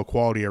NHL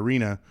quality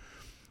arena.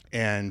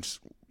 And,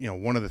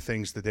 one of the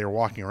things that they were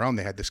walking around,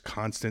 they had this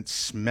constant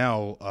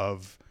smell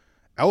of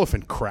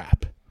elephant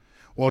crap.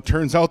 Well, it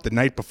turns out the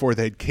night before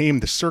they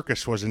came, the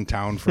circus was in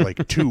town for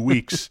like 2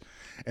 weeks.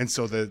 And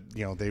so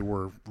they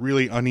were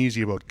really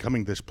uneasy about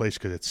coming to this place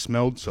because it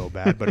smelled so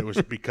bad, but it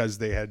was because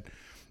they had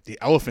the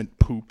elephant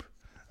poop,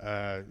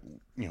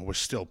 was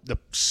still, the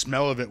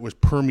smell of it was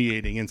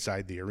permeating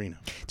inside the arena.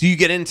 Do you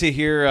get into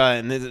here,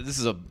 and this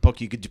is a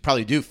book, you could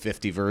probably do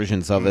 50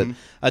 versions of it.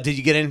 Did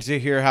you get into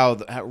here how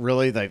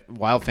really the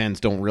Wild fans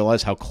don't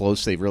realize how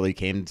close they really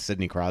came to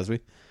Sidney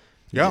Crosby?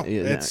 Yeah,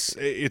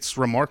 it's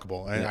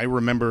remarkable. And I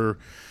remember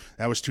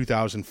that was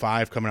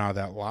 2005 coming out of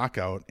that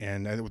lockout,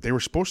 and they were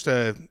supposed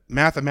to,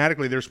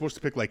 mathematically, they were supposed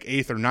to pick like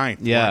 8th or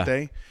 9th, weren't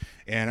they?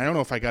 And I don't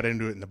know if I got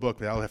into it in the book,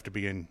 but that'll have to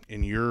be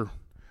in your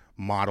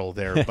model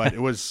there. But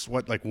it was,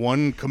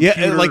 one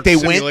computer like they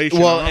simulation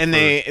went, and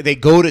they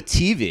go to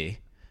TV,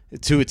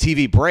 to a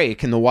TV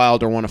break, and the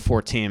Wild are one of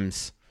 4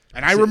 teams.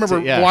 And I remember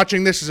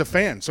watching this as a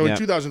fan. So in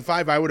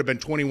 2005, I would have been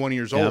 21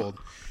 years old.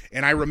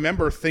 And I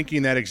remember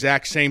thinking that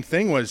exact same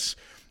thing was,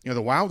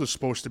 the Wild was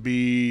supposed to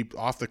be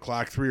off the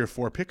clock 3 or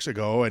 4 picks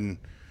ago, and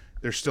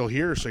they're still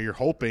here. So you're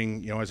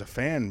hoping, as a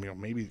fan,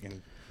 maybe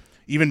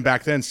even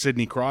back then,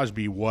 Sidney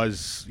Crosby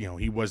was,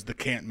 he was the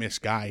can't miss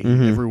guy.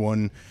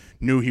 Everyone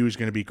knew he was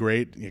going to be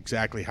great,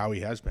 exactly how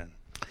he has been.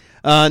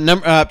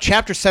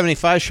 Chapter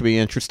 75 should be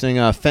interesting.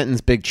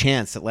 Fenton's big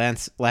chance. It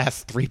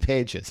lasts 3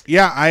 pages.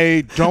 Yeah,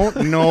 I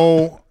don't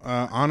know.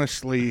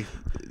 Honestly,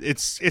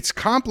 it's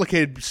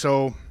complicated.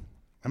 So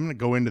I'm going to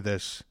go into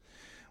this.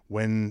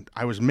 When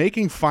I was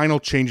making final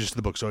changes to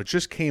the book, so it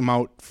just came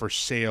out for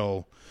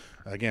sale.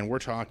 Again, we're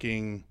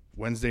talking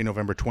Wednesday,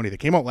 November 20th.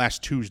 It came out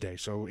last Tuesday,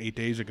 so 8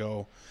 days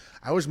ago.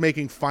 I was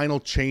making final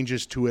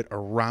changes to it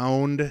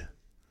around,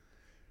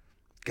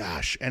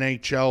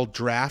 NHL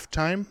draft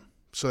time.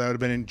 So that would have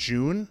been in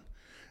June,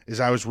 as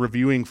I was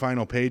reviewing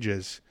final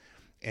pages.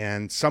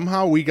 And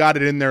somehow we got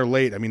it in there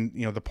late. I mean,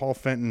 the Paul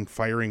Fenton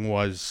firing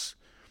was,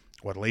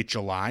 late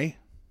July?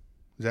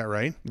 Is that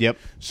right? Yep.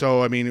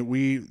 So, I mean, I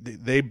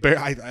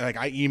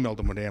emailed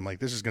them one day. I'm like,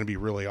 this is going to be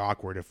really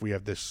awkward if we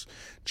have this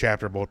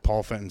chapter about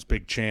Paul Fenton's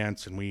big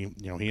chance and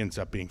he ends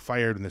up being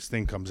fired and this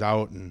thing comes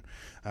out. And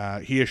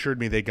he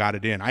assured me they got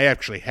it in. I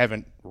actually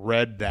haven't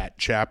read that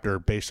chapter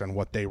based on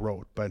what they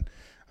wrote, but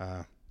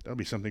that'll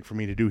be something for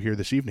me to do here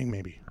this evening,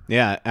 maybe.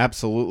 Yeah,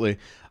 absolutely.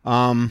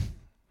 That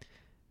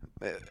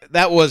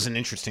was an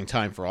interesting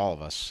time for all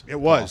of us. It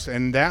was.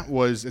 And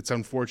it's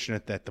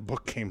unfortunate that the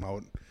book came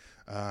out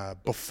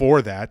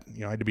before that.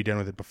 I had to be done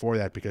with it before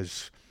that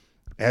because,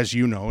 as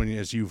you know, and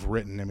as you've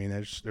written, I mean,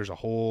 there's a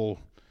whole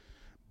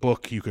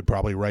book you could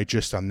probably write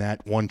just on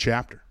that one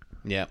chapter.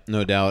 Yeah,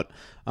 no doubt.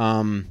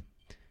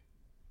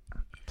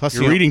 Plus,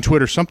 you're reading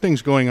Twitter.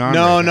 Something's going on.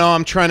 No,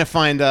 I'm trying to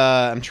find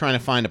a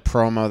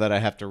promo that I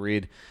have to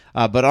read.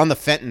 But on the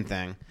Fenton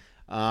thing,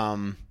 I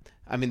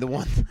mean, the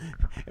one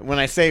when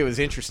I say it was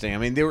interesting, I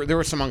mean there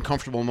were some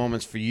uncomfortable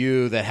moments for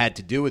you that had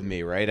to do with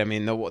me, right? I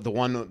mean the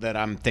one that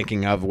I'm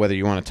thinking of, whether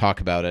you want to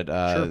talk about it,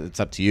 sure. It's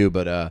up to you.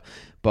 But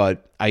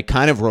I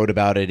kind of wrote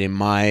about it in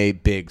my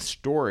big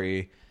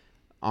story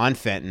on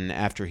Fenton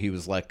after he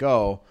was let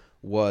go.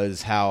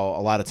 Was how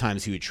a lot of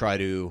times he would try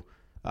to,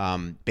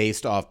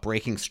 based off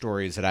breaking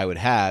stories that I would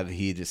have,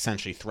 he'd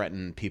essentially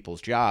threaten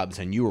people's jobs,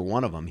 and you were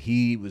one of them.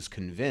 He was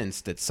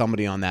convinced that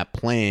somebody on that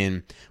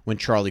plane, when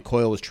Charlie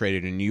Coyle was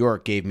traded in New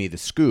York, gave me the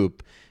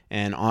scoop,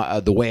 and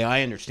the way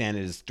I understand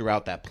it is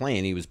throughout that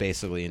plane, he was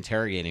basically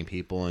interrogating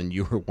people, and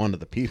you were one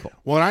of the people.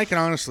 Well, and I can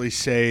honestly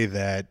say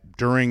that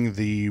during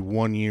the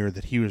 1 year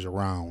that he was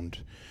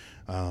around,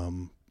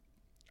 I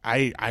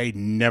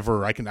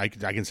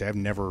can say I've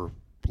never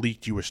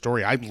leaked you a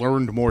story. I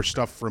learned more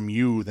stuff from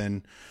you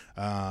than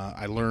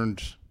I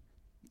learned,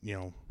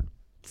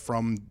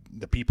 from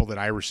the people that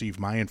I receive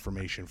my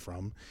information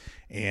from.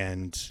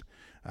 And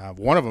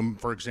one of them,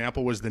 for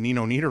example, was the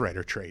Nino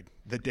Niederreiter trade.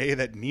 The day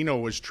that Nino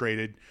was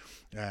traded,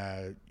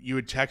 you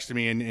had texted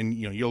me, and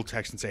you'll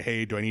text and say,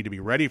 hey, do I need to be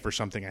ready for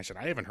something? I said,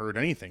 I haven't heard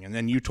anything. And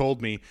then you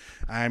told me,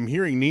 I'm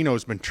hearing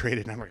Nino's been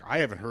traded. And I'm like, I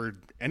haven't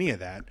heard any of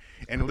that.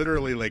 And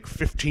literally like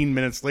 15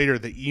 minutes later,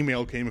 the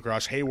email came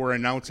across, hey, we're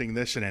announcing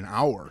this in an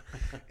hour.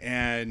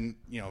 And,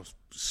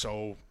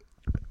 so,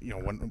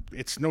 when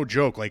it's no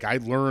joke. Like, I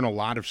learn a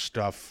lot of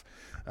stuff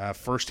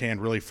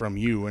firsthand really from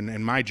you.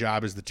 And my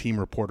job as the team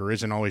reporter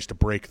isn't always to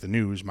break the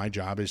news. My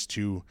job is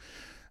to,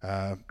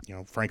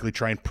 frankly,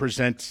 try and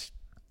present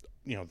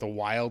the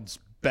Wild's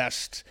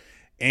best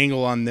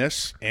angle on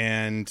this.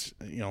 And,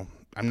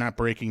 I'm not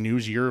breaking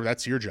news.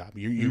 That's your job.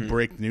 You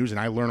break the news, and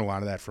I learn a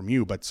lot of that from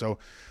you. But so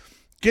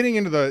getting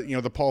into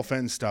the Paul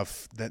Fenton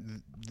stuff, that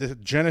the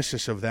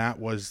genesis of that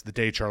was the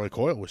day Charlie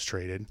Coyle was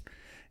traded.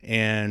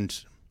 And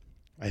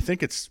I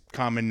think it's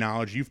common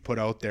knowledge you've put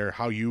out there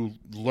how you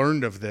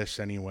learned of this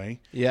anyway.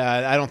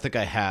 Yeah, I don't think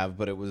I have,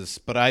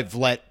 but I've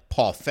let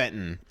Paul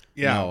Fenton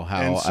know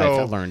how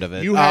I've learned of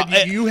it. You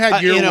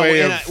had your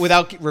way of...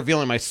 Without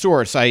revealing my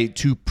source,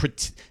 to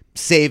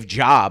save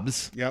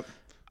jobs, Yep.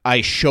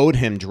 I showed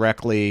him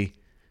directly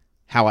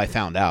how I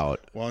found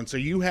out. Well, and so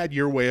you had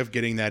your way of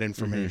getting that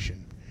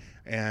information.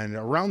 And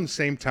around the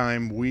same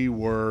time, we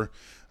were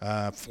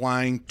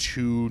flying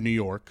to New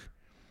York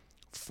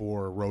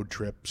for a road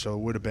trip. So it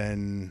would have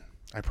been,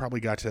 I probably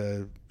got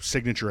to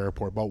Signature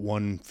Airport about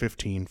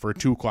 1:15 for a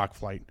 2 o'clock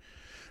flight.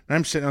 And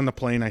I'm sitting on the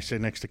plane. I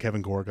sit next to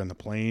Kevin Gorg on the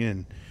plane,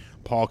 and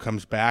Paul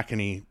comes back, and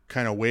he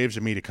kind of waves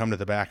at me to come to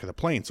the back of the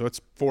plane. So it's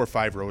 4 or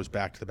 5 rows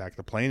back to the back of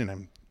the plane, and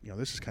I'm,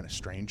 this is kind of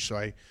strange. So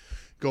I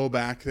go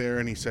back there,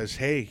 and he says,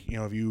 hey,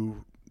 have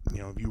you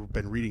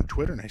been reading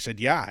Twitter? And I said,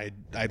 yeah,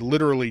 I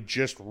literally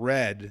just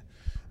read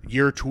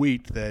your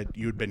tweet that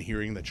you'd been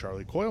hearing that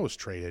Charlie Coyle was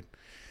traded.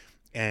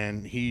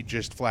 And he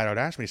just flat out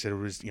asked me, he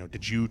said,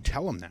 did you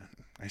tell him that?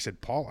 I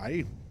said, Paul,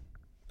 I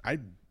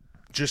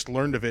just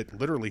learned of it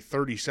literally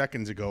 30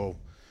 seconds ago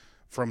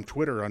from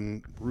Twitter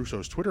on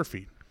Russo's Twitter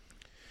feed.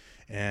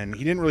 And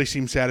he didn't really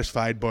seem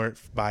satisfied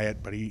by it,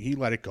 but he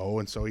let it go.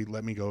 And so he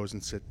let me go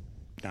and sit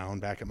down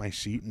back at my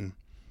seat, and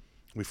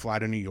we fly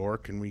to New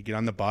York, and we get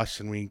on the bus,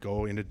 and we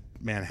go into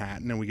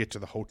Manhattan, and we get to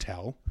the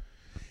hotel.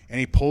 And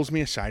he pulls me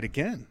aside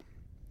again.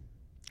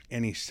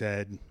 And he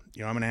said,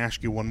 I'm going to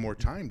ask you one more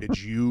time. Did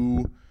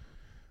you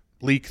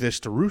leak this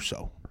to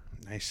Russo?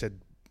 And I said,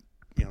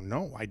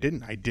 no, I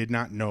didn't. I did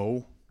not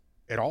know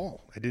at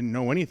all. I didn't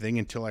know anything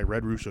until I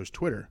read Russo's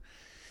Twitter.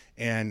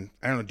 And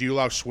I don't know, do you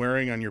allow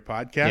swearing on your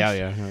podcast?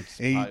 Yeah.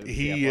 And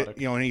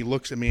he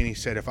looks at me and he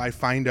said, if I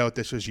find out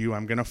this was you,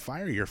 I'm going to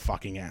fire your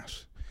fucking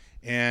ass.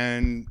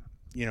 And,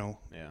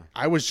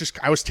 I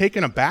was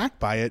taken aback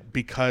by it,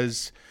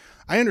 because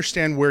I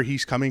understand where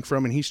he's coming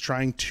from, and he's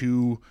trying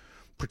to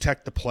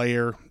protect the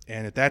player.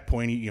 And at that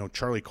point,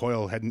 Charlie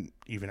Coyle hadn't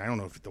even, I don't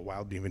know if the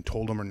Wild even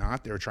told him or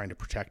not. They were trying to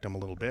protect him a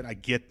little bit. I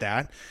get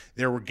that.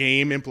 There were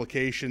game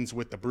implications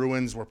with the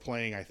Bruins were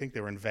playing. I think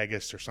they were in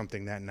Vegas or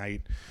something that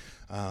night.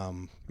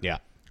 Yeah,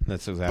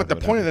 that's exactly. But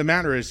the point of the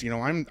matter is,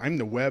 I'm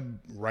the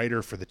web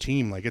writer for the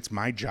team. Like, it's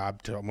my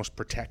job to almost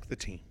protect the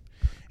team.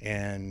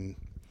 And,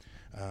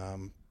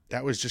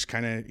 that was just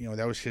kind of,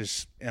 that was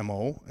his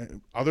MO.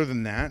 Other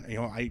than that,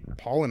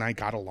 Paul and I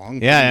got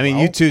along. Yeah, I mean,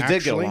 well, you two actually.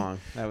 did get along.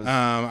 That was...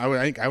 I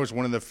think I was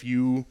one of the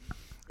few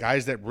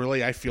guys that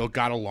really, I feel,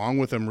 got along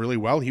with him really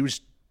well. He was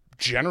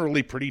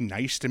generally pretty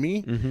nice to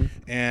me,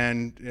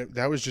 and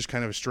that was just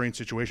kind of a strange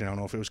situation. I don't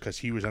know if it was because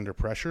he was under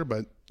pressure,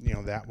 but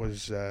that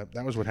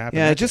was what happened.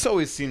 Yeah, it just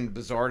always seemed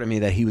bizarre to me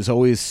that he was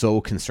always so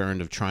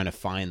concerned of trying to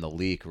find the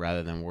leak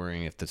rather than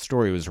worrying if the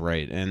story was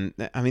right. And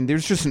I mean,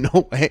 there's just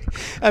no way.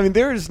 I mean,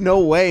 there is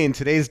no way in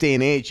today's day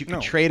and age you can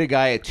trade a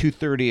guy at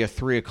 2:30 or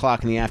 3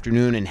 o'clock in the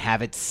afternoon and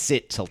have it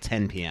sit till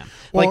 10 p.m.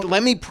 Well,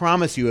 let me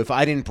promise you, if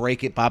I didn't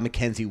break it, Bob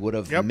McKenzie would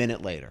have a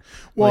minute later.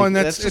 Well, and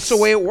that's just the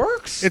way it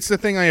works. It's the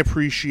thing I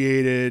appreciated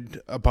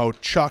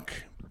about Chuck,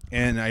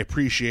 and I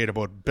appreciate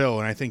about Bill,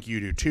 and I think you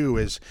do too,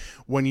 is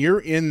when you're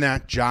in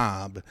that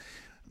job,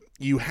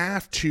 you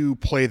have to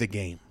play the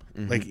game.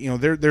 Like,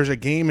 there's a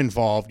game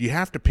involved. You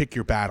have to pick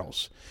your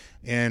battles.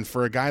 And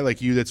for a guy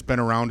like you that's been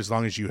around as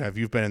long as you have,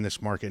 you've been in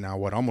this market now,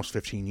 almost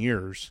 15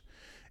 years,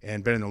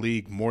 and been in the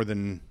league more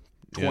than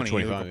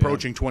 20,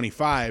 approaching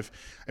 25.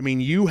 I mean,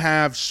 you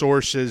have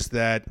sources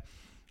that,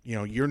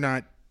 you're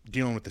not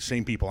dealing with the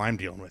same people I'm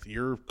dealing with.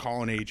 You're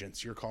calling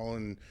agents. You're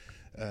calling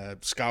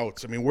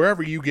scouts. I mean,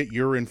 wherever you get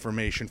your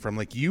information from,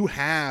 like, you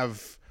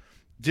have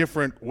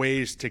different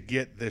ways to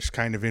get this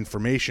kind of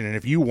information, and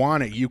if you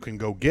want it, you can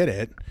go get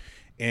it.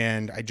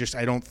 And I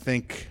don't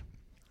think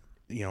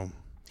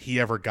he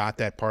ever got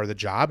that part of the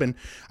job. And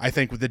I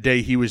think with the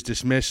day he was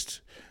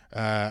dismissed,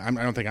 I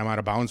don't think I'm out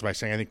of bounds by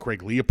saying I think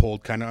Craig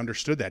Leopold kind of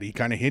understood that. He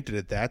kind of hinted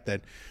at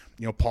that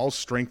Paul's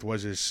strength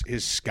was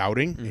his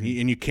scouting,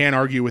 and you can't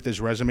argue with his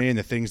resume and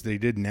the things that he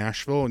did in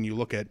Nashville. And you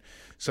look at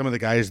some of the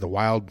guys the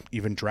Wild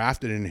even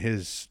drafted in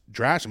his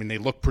drafts. I mean, they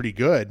look pretty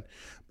good,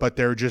 but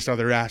there are just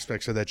other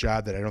aspects of that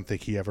job that I don't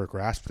think he ever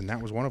grasped, and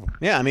that was one of them.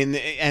 Yeah, I mean,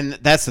 and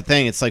that's the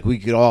thing. It's like we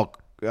could all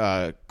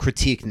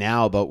critique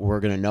now, but we're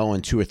going to know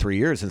in 2 or 3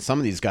 years. And some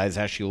of these guys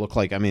actually look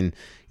like, I mean,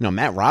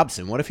 Matt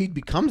Robson. What if he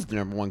becomes the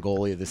number one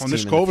goalie of this team?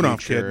 This in Kovanov the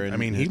future? kid, I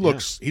mean, he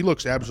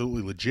looks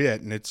absolutely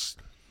legit, and it's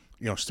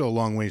still a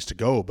long ways to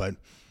go. But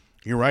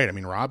you're right. I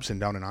mean, Robson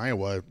down in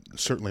Iowa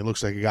certainly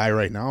looks like a guy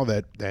right now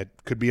that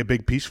could be a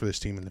big piece for this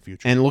team in the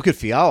future. And look at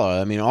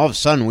Fiala. I mean, all of a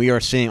sudden we are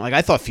seeing, like,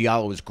 I thought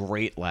Fiala was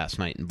great last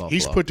night in Buffalo.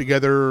 He's put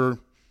together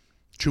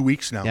 2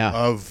 weeks now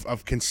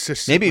of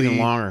consistently, maybe even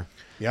longer.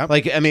 Yeah,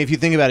 like, I mean, if you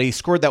think about it, he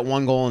scored that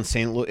one goal in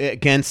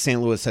against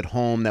St. Louis at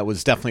home. That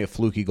was definitely a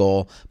fluky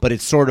goal, but it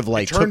sort of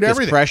like took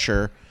this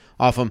pressure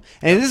off him.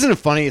 And isn't it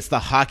funny? It's the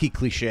hockey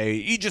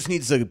cliche. He just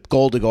needs a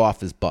goal to go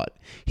off his butt.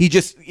 He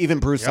just, even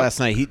Bruce last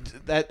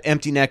night, that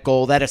empty net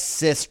goal, that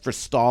assist for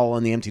Stahl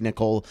on the empty net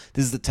goal,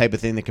 this is the type of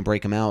thing that can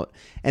break him out.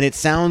 And it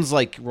sounds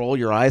like roll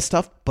your eyes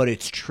stuff, but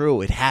it's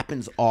true. It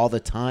happens all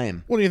the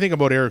time. What do you think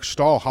about Eric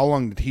Stahl? How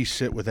long did he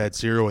sit with that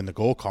 0 in the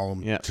goal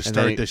column to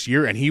start this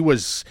year? And he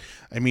was,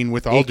 I mean,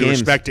 with all due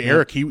respect to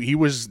Eric, he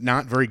was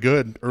not very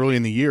good early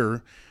in the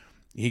year.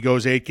 He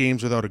goes 8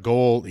 games without a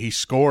goal. He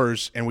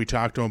scores, and we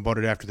talked to him about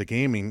it after the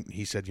game.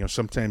 He said,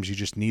 sometimes you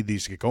just need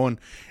these to get going.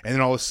 And then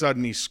all of a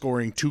sudden he's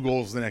scoring 2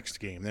 goals the next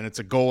game. Then it's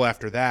a goal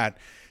after that,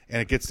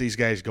 and it gets these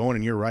guys going.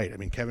 And you're right. I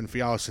mean, Kevin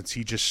Fiala, since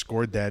he just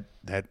scored that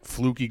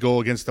fluky goal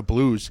against the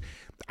Blues,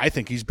 I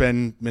think he's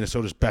been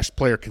Minnesota's best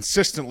player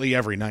consistently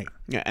every night.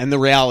 Yeah, and the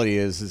reality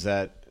is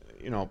that,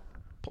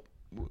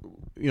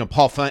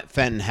 Paul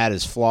Fenton had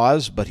his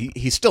flaws, but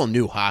he still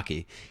knew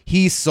hockey.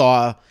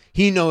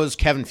 He knows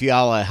Kevin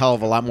Fiala a hell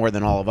of a lot more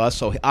than all of us,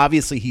 so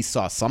obviously he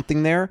saw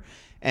something there,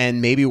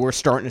 and maybe we're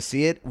starting to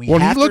see it. He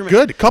looked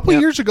good. A couple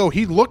years ago,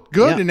 he looked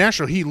good in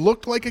Nashville. He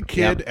looked like a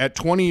kid at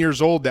 20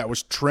 years old that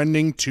was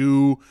trending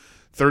to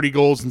 30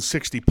 goals and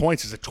 60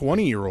 points as a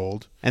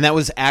 20-year-old. And that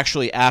was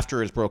actually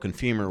after his broken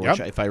femur, which,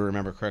 if I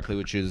remember correctly,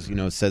 which is,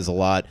 says a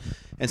lot.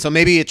 And so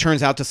maybe it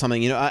turns out to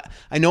something. I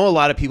know a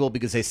lot of people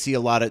because they see a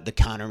lot of the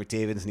Connor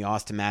McDavids and the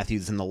Austin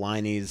Matthews and the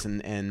Lineys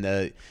and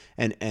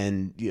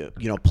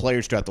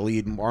players throughout the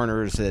league,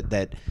 Marners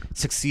that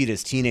succeed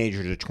as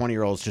teenagers or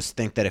 20-year-olds just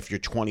think that if you're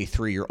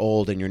 23, you're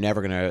old and you're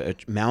never going to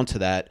amount to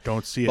that.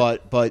 Don't see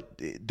it. But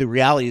the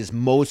reality is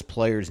most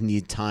players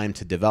need time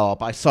to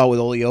develop. I saw with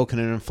Olli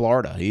Jokinen in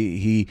Florida.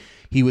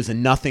 He was a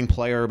nothing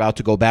player about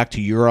to go back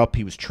to Europe.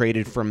 He was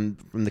traded from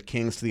the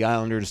Kings to the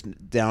Islanders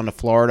down to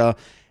Florida.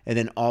 And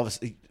then all of a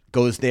sudden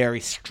goes there, he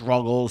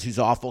struggles, he's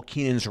awful.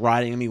 Keenan's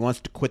riding him, he wants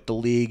to quit the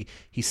league.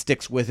 He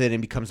sticks with it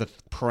and becomes a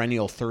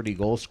perennial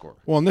 30-goal scorer.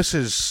 Well, and this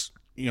is,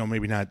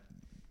 maybe not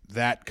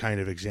that kind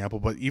of example,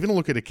 but even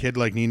look at a kid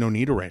like Nino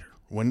Niederreiter.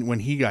 When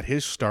he got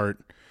his start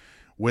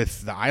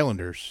with the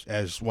Islanders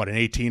as, an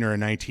 18 or a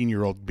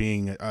 19-year-old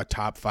being a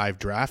top 5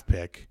 draft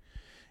pick,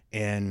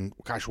 and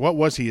gosh, what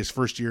was he his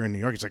first year in New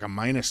York? It's like a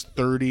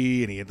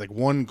 -30, and he had like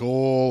 1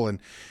 goal, and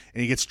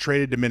he gets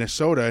traded to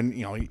Minnesota, and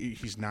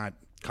he's not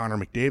Connor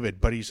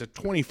McDavid, but he's a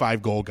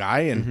 25-goal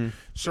guy, and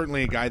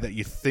certainly a guy that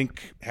you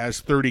think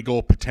has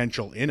 30-goal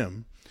potential in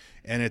him.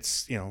 And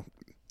it's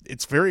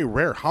very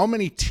rare. How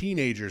many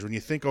teenagers, when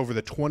you think over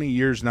the 20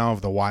 years now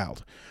of the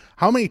Wild,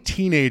 how many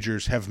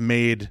teenagers have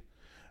made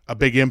a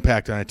big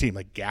impact on a team?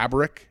 Like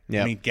Gaborik.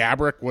 Yep. I mean,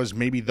 Gaborik was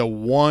maybe the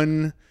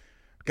one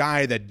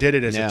guy that did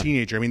it as a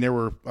teenager. I mean, there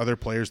were other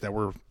players that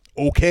were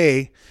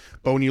okay,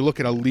 but when you look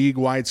at a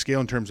league-wide scale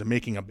in terms of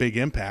making a big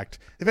impact,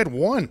 they've had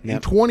one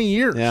in 20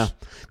 years. Yeah,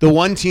 the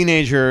one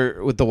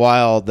teenager with the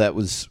Wild that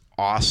was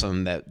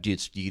awesome that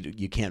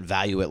you can't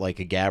value it like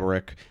a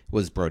Gaborik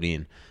was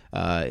Brodin.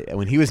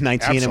 When he was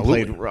 19 and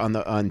played on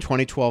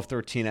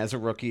 2012-13 as a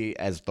rookie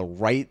as the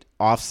right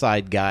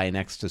offside guy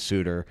next to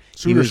Suter.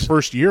 Suter's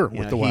first year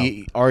with the Wild.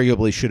 He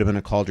arguably should have been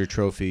a Calder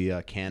Trophy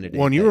candidate.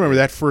 Well, and you remember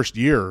that first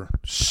year,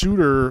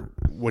 Suter,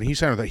 when he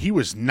signed with that, he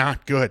was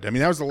not good. I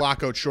mean, that was the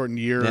lockout shortened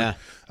year. Yeah.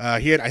 I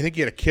think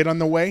he had a kid on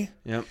the way.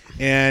 Yep.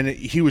 And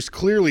he was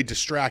clearly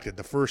distracted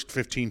the first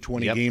 15,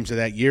 20 games of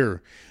that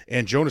year.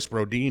 And Jonas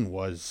Brodin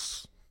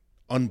was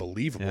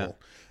unbelievable.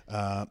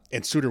 Yeah.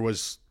 And Suter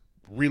was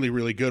really,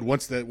 really good.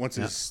 Once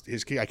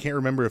his kid, I can't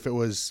remember if it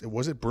was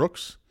it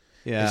Brooks?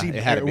 Yeah,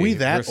 are we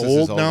that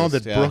old now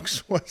that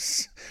Brooks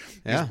was?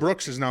 Yeah.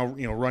 Brooks is now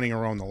running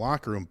around the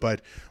locker room,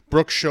 but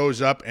Brooks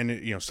shows up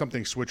and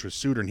something switched with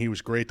Suter, and he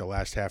was great the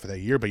last half of that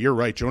year. But you're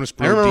right, Jonas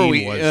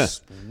Brodin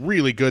was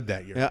really good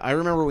that year. Yeah, I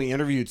remember we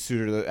interviewed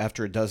Suter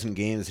after a dozen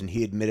games, and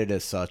he admitted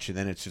as such. And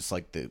then it's just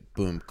like the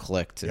boom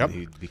clicked, and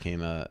he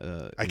became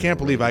I can't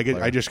believe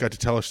I just got to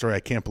tell a story. I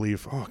can't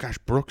believe. Oh gosh,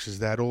 Brooks is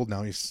that old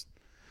now. He's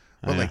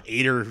like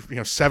 8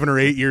 or 7 or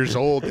 8 years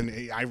old,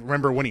 and I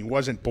remember when he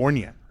wasn't born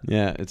yet.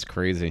 Yeah, it's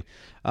crazy.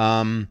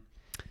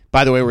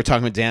 By the way, we're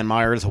talking with Dan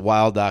Myers of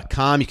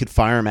Wild.com. You could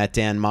follow him at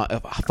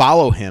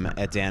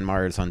Dan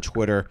Myers on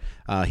Twitter.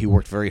 He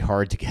worked very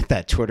hard to get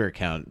that Twitter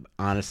account,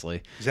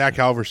 honestly. Zach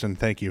Halverson,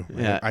 thank you.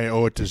 Yeah. I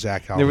owe it to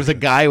Zach Halverson. There was a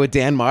guy with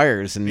Dan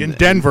Myers in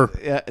Denver.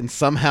 And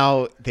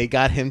somehow they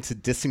got him to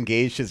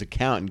disengage his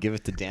account and give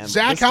it to Dan.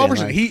 Zach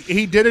Halverson,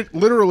 he did it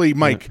literally,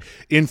 Mike,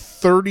 in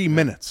 30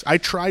 minutes. I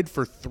tried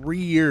for 3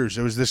 years.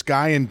 There was this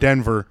guy in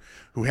Denver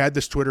who had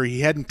this Twitter.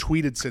 He hadn't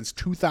tweeted since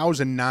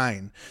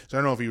 2009. So I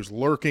don't know if he was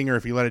lurking or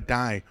if he let it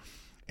die.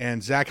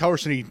 And Zach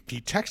Halverson,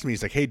 he texted me.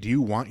 He's like, hey, do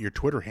you want your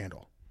Twitter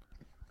handle?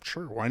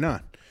 Sure, why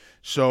not?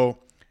 So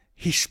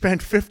he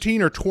spent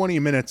 15 or 20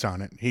 minutes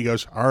on it. He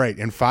goes, all right,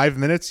 in 5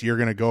 minutes, you're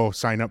going to go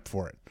sign up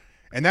for it.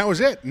 And that was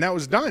it. And that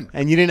was done.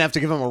 And you didn't have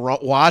to give him a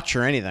watch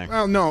or anything.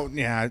 Well, no,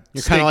 yeah.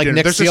 You're kind of like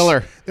Nick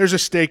Seeler. There's a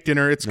steak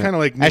dinner. It's kind of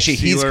like Nick Actually,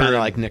 he's Seeler kind of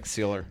like Nick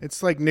Seeler.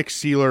 It's like Nick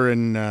Seeler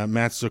and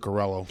Matt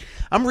Zuccarello.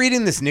 I'm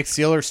reading this Nick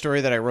Seeler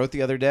story that I wrote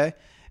the other day,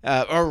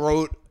 or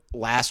wrote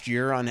last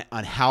year on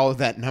how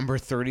that number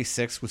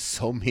 36 was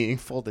so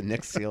meaningful to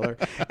Nick Seeler.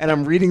 And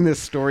I'm reading this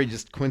story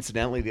just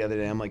coincidentally the other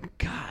day. I'm like,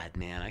 God,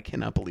 man, I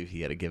cannot believe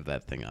he had to give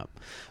that thing up.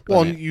 But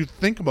well, you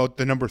think about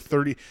the number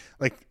 30,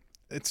 like,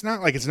 it's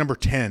not like it's number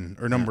 10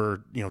 or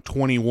number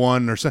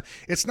 21 or something.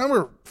 It's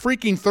number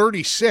freaking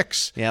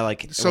 36. Yeah,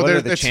 like, so what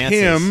are the that's chances?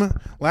 him.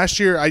 Last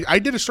year, I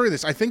did a story of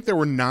this. I think there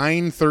were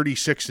 9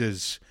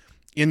 36s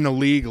in the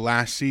league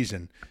last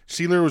season.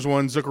 Seeler was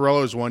one,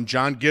 Zuccarello was one,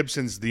 John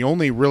Gibson's the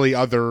only really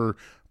other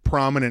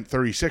prominent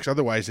 36.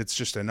 Otherwise, it's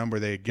just a number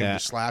they give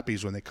to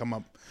slappies when they come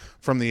up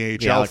from the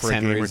AHL for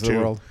a game or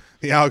two.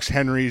 The Alex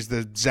Henrys,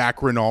 the Zach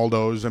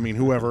Rinaldos, I mean,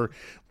 whoever.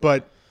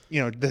 But,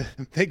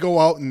 they go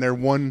out and they're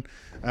one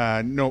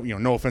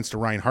no offense to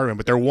Ryan Hartman,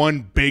 but their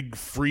one big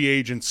free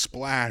agent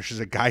splash is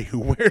a guy who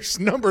wears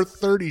number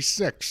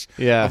 36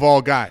 of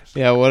all guys.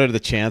 Yeah, what are the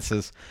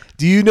chances?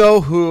 Do you know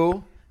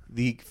who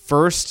the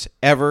first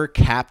ever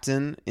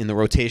captain in the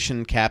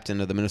rotation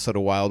captain of the Minnesota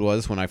Wild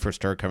was when I first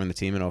started covering the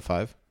team in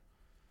 2005?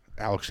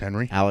 Alex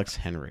Henry. Alex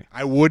Henry.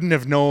 I wouldn't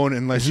have known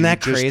unless you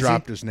just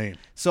dropped his name.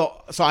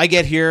 So I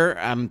get here,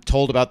 I'm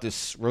told about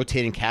this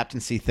rotating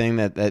captaincy thing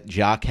that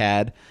Jacques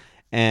had,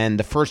 and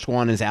the first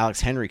one is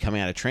Alex Henry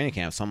coming out of training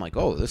camp. So I'm like,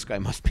 oh, this guy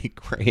must be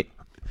great.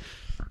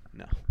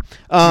 No.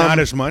 Not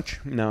as much?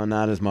 No,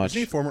 not as much. Isn't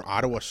he a former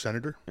Ottawa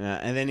Senator? Yeah,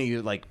 and then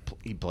he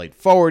played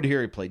forward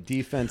here. He played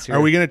defense here.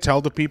 Are we going to tell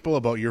the people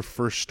about your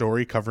first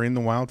story covering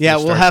the Wild? Yeah,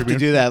 we'll have to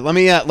do that. Let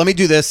me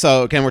do this.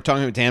 So, again, we're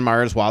talking with Dan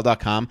Myers,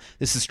 Wild.com.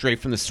 This is straight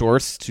from the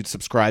source. To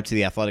subscribe to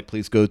The Athletic,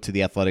 please go to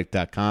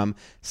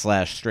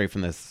theathletic.com/straight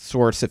from the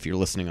source if you're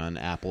listening on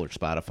Apple or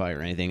Spotify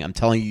or anything. I'm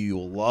telling you, you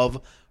will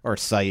love our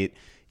site.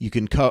 You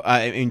can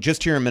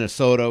just here in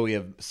Minnesota, we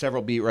have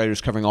several beat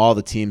writers covering all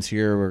the teams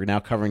here. We're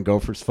now covering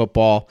Gophers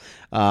football.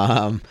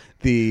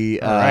 We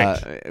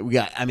got,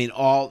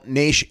 all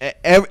nation,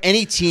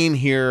 any team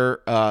here.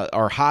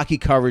 Our hockey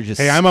coverage is.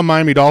 Hey, I'm a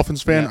Miami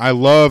Dolphins fan. I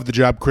love the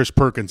job Chris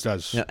Perkins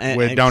does down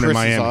Chris in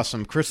Miami. Is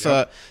awesome. Chris.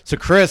 So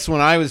Chris,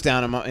 when I was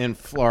down in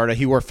Florida,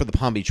 he worked for the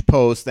Palm Beach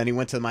Post. Then he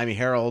went to the Miami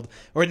Herald,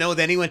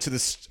 then he went to the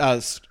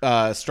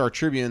Star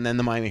Tribune. Then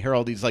the Miami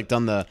Herald. He's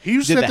done the. He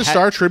was at the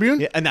Star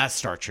Tribune. Yeah, not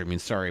Star Tribune.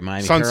 Sorry,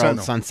 Miami Sun Herald,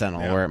 Sentinel. Sun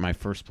Sentinel. We're at my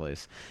first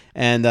place.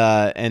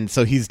 And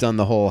so he's done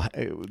the whole.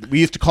 We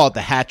used to call it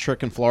the hat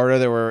trick in Florida.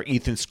 There were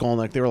Ethan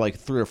Skolnick. There were like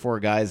 3 or 4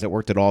 guys that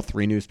worked at all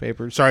 3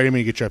 newspapers. Sorry, I didn't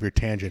mean to get you off your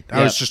tangent.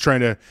 I was just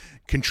trying to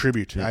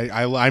contribute.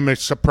 I'm a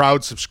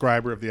proud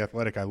subscriber of The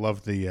Athletic. I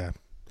love the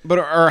but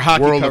our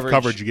hockey world of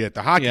coverage you get.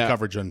 The hockey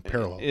coverage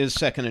unparalleled is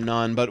second to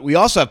none. But we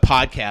also have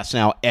podcasts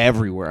now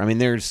everywhere. I mean,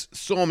 there's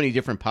so many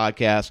different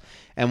podcasts.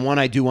 And one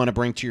I do want to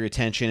bring to your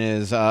attention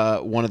is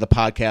one of the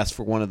podcasts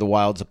for one of the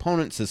Wild's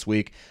opponents this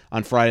week.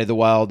 On Friday, the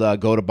Wild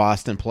go to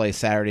Boston, play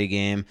Saturday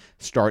game,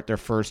 start their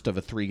first of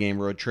a 3-game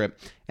road trip.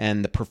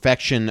 And the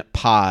Perfection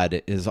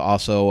Pod is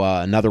also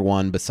another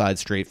one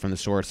besides straight from the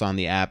source on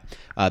the app.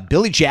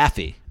 Billy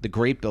Jaffe, the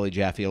great Billy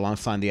Jaffe,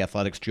 alongside the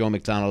Athletics' Joe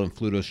McDonald and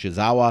Fluto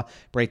Shizawa,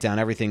 break down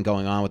everything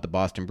going on with the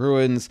Boston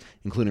Bruins,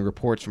 including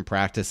reports from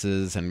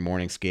practices and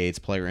morning skates,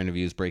 player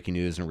interviews, breaking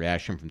news, and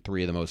reaction from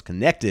 3 of the most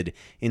connected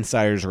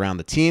insiders around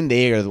the team.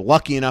 They are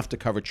lucky enough to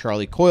cover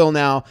Charlie Coyle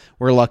now.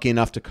 We're lucky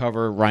enough to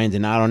cover Ryan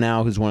Donato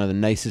now, who's one of the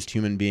nicest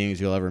human beings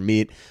you'll ever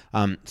meet.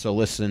 So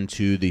listen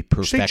to the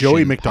Perfection Pod.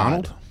 Joey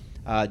McDonald?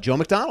 Joe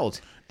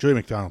McDonald. Joey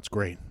McDonald's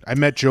great. I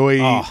met Joey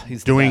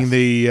doing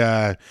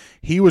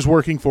he was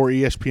working for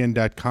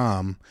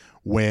ESPN.com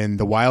when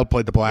the Wild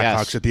played the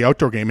Blackhawks at the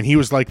outdoor game, and he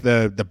was like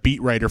the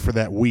beat writer for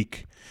that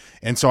week.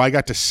 And so I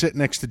got to sit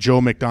next to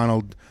Joe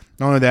McDonald,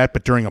 not only that,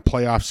 but during a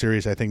playoff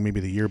series, I think maybe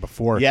the year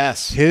before.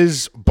 Yes.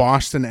 His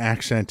Boston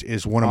accent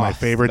is one of my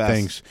favorite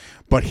things.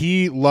 But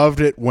he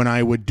loved it when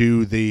I would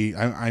do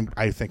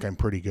I think I'm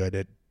pretty good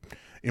at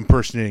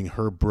impersonating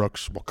Herb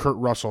Brooks. Well, Kurt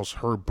Russell's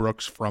Herb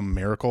Brooks from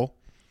Miracle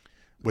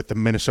with the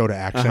Minnesota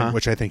accent,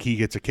 which I think he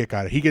gets a kick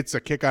out of. He gets a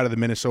kick out of the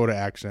Minnesota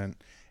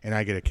accent, and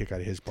I get a kick out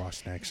of his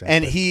Boston accent.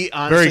 And But he, very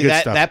honestly,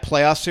 good stuff. that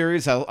playoff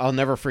series, I'll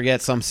never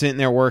forget. So I'm sitting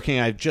there working.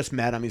 I just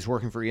met him. He's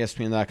working for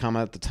ESPN.com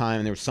at the time,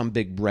 and there was some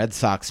big Red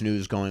Sox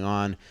news going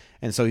on.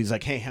 And so he's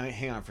like, hey,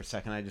 hang on for a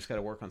second. I just got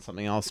to work on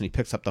something else. And he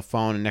picks up the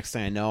phone, and next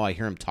thing I know, I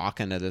hear him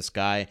talking to this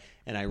guy,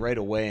 and I right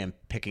away am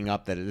picking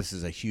up that this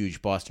is a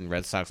huge Boston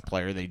Red Sox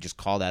player that he just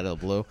called out of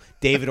the blue.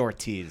 David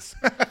Ortiz.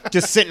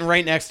 Just sitting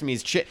right next to me.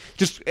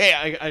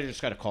 Hey, I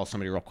just got to call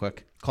somebody real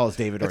quick. Calls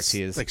David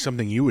Ortiz. Like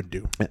something you would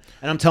do. And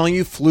I'm telling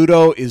you,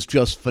 Fluto is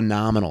just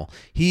phenomenal.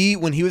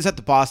 When he was at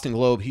the Boston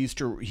Globe,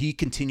 he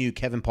continued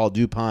Kevin Paul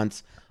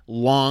DuPont's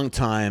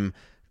long-time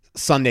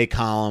Sunday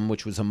column,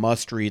 which was a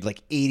must-read, like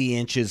 80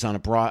 inches on a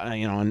broad,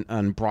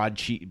 on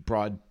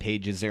broad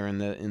pages there in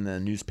the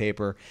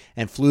newspaper.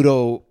 And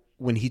Fluto,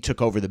 when he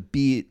took over the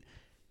beat,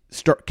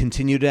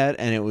 continued that,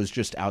 and it was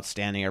just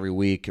outstanding every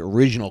week.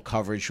 Original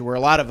coverage, where a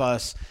lot of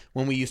us,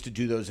 when we used to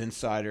do those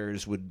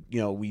insiders, would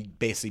we'd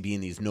basically be in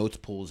these notes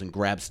pools and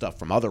grab stuff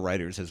from other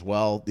writers as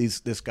well.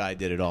 This guy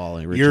did it all.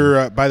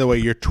 By the way,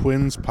 your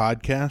Twins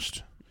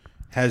podcast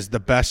has the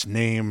best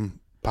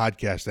name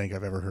podcast I think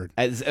I've ever heard.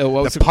 The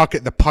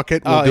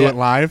Puckett will do it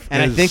live,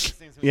 and I think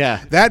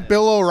that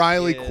Bill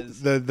O'Reilly,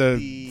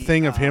 the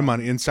thing of him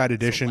on Inside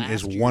Edition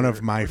is one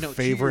of my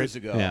favorite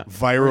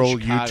viral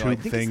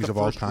YouTube things of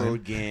all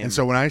time. And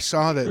so when I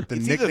saw that the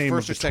nickname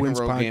of the Twins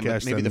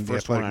podcast, maybe the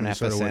first one on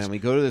FSN, we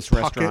go to this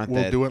Puckett restaurant.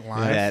 will do it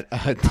live.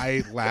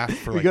 I laughed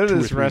for like 2 or 3 minutes. We go to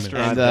this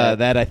restaurant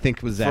that I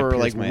think was for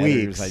like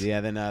weeks.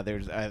 Idea. Then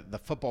there's the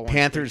football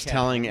Panthers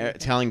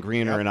telling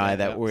Greener and I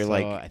that we're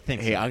like, I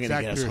think, hey, I'm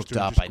gonna get us hooked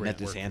up. I met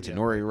this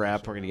Antonori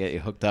rep. We're gonna get you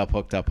hooked up.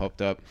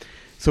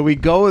 So we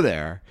go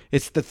there.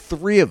 It's the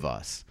three of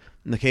us.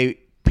 Okay,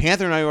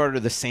 Panther and I order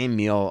the same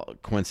meal,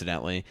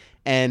 coincidentally,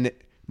 and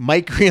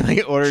Mike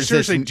Greenley orders.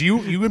 Seriously, do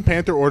you and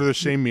Panther order the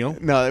same meal?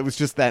 No, it was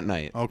just that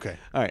night. Okay,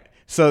 all right.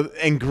 So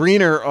and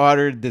Greener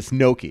ordered this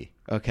gnocchi.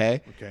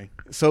 Okay.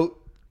 So,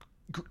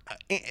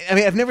 I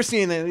mean, I've never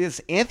seen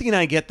this. Anthony and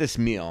I get this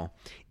meal.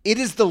 It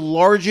is the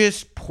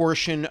largest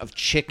portion of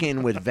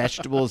chicken with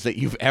vegetables that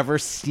you've ever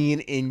seen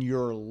in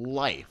your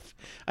life.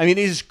 I mean,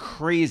 it is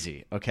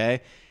crazy.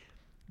 Okay.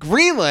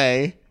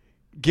 Greenlay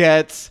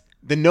gets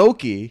the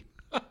gnocchi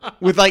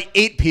with like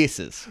 8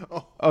 pieces,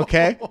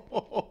 okay?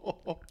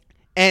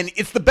 And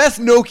it's the best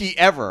gnocchi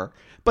ever.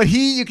 But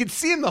you can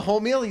see in the whole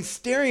meal, he's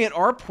staring at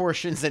our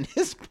portions and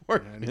his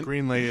portion. And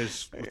Greenlay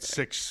is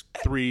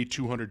 6'3",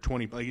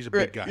 220. Like he's a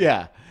big guy.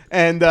 Yeah,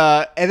 and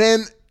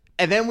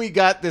then we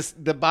got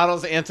the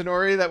bottles of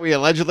Antonori that we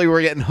allegedly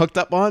were getting hooked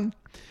up on.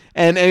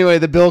 And anyway,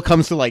 the bill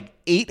comes to like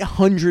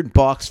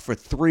 $800 for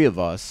 3 of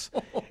us.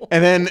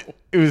 And then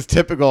it was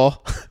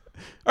typical.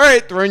 All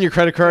right, throw in your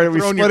credit card, and we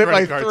split it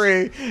by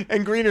 3.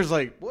 And Greener's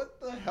like, what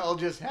the hell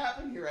just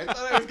happened here? I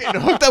thought I was getting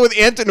hooked up with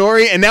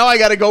Antonori, and now I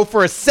got to go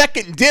for a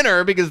second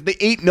dinner because the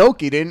 8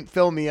 gnocchi didn't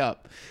fill me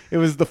up. It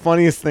was the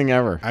funniest thing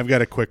ever. I've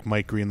got a quick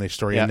Mike Greenlay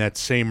story in that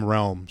same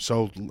realm.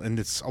 And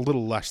it's a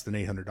little less than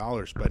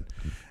 $800,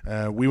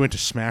 but we went to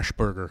Smash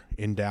Burger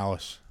in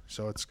Dallas.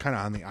 So it's kind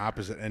of on the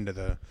opposite end of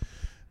the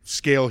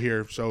scale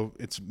here. So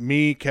it's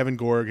me, Kevin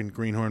Gorg, and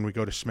Greenhorn. We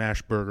go to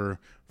Smash Burger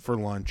for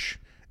lunch.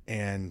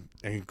 And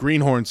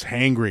Greenhorn's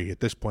hangry at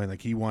this point.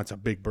 Like, he wants a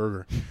big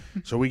burger.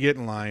 So we get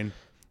in line.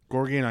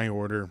 Gorgie and I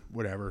order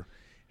whatever.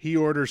 He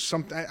orders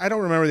something. I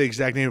don't remember the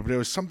exact name, but it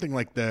was something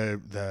like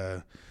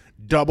the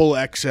double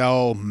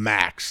XL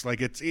max.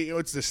 Like, it's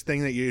this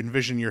thing that you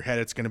envision in your head.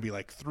 It's going to be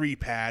like 3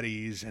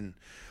 patties and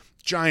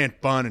giant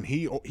bun. And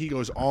he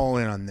goes all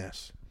in on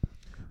this.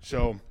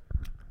 So,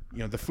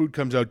 the food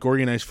comes out.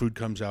 Gorgie and I's food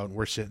comes out, and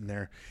we're sitting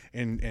there.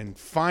 And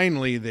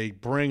finally, they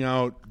bring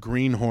out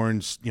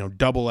Greenhorn's,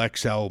 double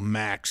XL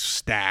max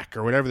stack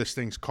or whatever this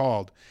thing's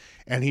called.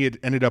 And he had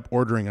ended up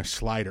ordering a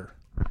slider.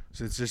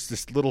 So it's just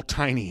this little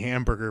tiny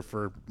hamburger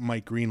for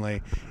Mike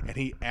Greenlay. And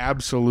he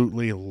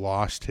absolutely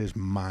lost his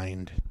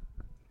mind.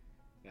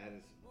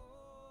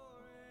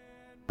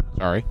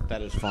 Sorry,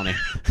 that is funny.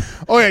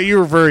 Oh, yeah, you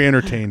were very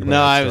entertained.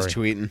 No, I was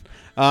tweeting.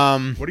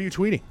 What are you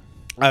tweeting?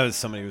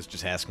 Somebody was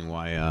just asking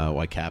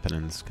why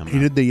Kapanen's coming. He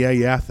did the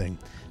yeah thing.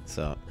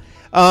 So,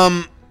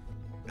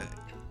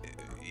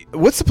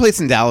 what's the place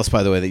in Dallas,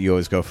 by the way, that you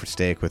always go for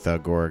steak with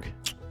Gorg?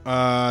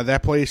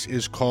 That place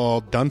is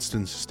called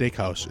Dunstan's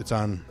Steakhouse. It's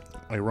on.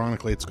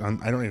 Ironically, it's on.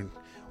 I don't even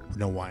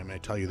know why I'm going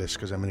to tell you this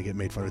because I'm going to get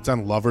made fun of. It's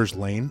on Lover's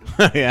Lane.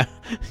 Yeah,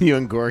 you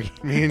and Gorg.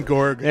 Me and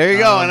Gorg. There you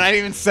go. And I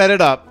didn't even set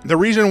it up. The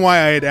reason why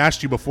I had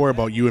asked you before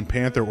about you and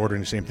Panther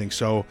ordering the same thing.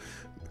 So,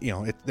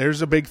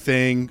 there's a big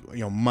thing.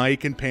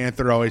 Mike and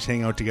Panther always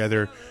hang out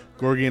together.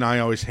 Gorgie and I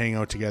always hang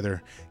out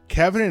together.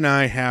 Kevin and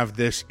I have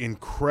this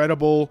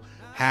incredible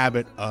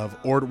habit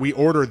of we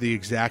order the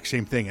exact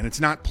same thing, and it's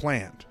not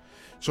planned.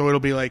 So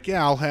it'll be like,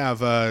 I'll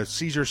have a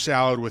Caesar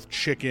salad with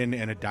chicken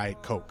and a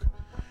Diet Coke.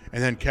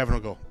 And then Kevin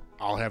will go,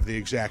 I'll have the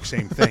exact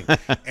same thing.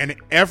 And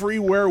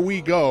everywhere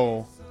we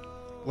go,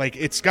 like,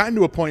 it's gotten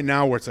to a point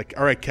now where it's like,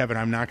 all right, Kevin,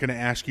 I'm not going to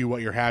ask you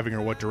what you're having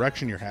or what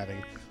direction you're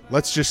having.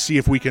 Let's just see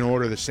if we can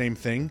order the same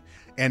thing.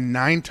 And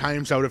 9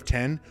 times out of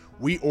 10,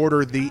 we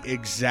order the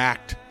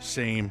exact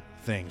same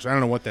things. I don't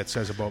know what that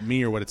says about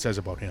me or what it says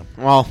about him.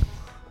 Well,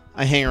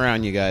 I hang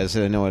around you guys,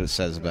 and I know what it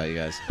says about you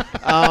guys.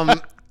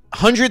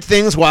 100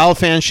 Things Wild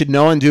fans should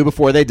know and do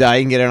before they die.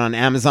 You can get it on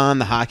Amazon,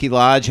 the Hockey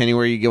Lodge,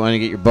 anywhere you want to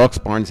get your books,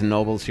 Barnes &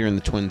 Nobles here in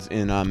the Twins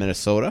in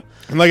Minnesota.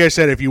 And like I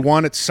said, if you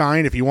want it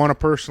signed, if you want a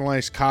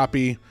personalized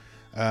copy,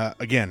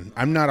 again,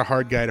 I'm not a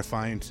hard guy to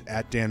find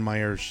at Dan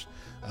Myers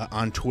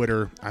on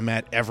Twitter. I'm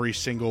at every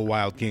single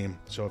Wild game.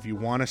 So if you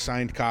want a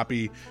signed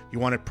copy, you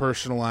want it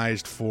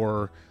personalized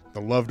for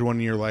the loved one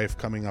in your life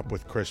coming up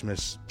with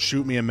Christmas,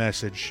 shoot me a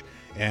message,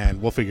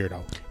 and we'll figure it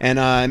out.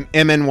 And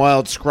MN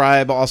Wild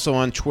Scribe, also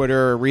on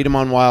Twitter. Read him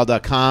on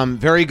wild.com.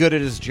 Very good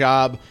at his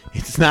job.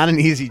 It's not an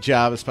easy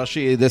job,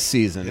 especially this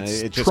season.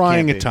 It's just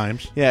trying at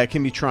times. Yeah, it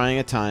can be trying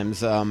at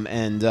times.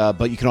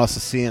 But you can also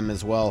see him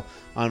as well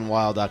on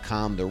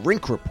wild.com. The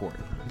Rink Report.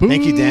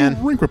 Thank you,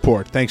 Dan. Rink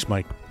Report. Thanks,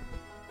 Mike.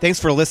 Thanks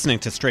for listening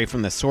to Straight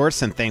from the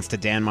Source, and thanks to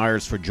Dan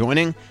Myers for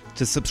joining.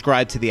 To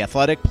subscribe to The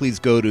Athletic, please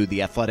go to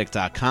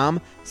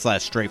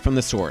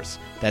theathletic.com/straightfromthesource.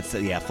 That's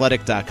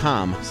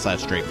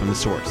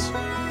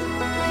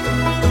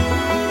theathletic.com/straightfromthesource.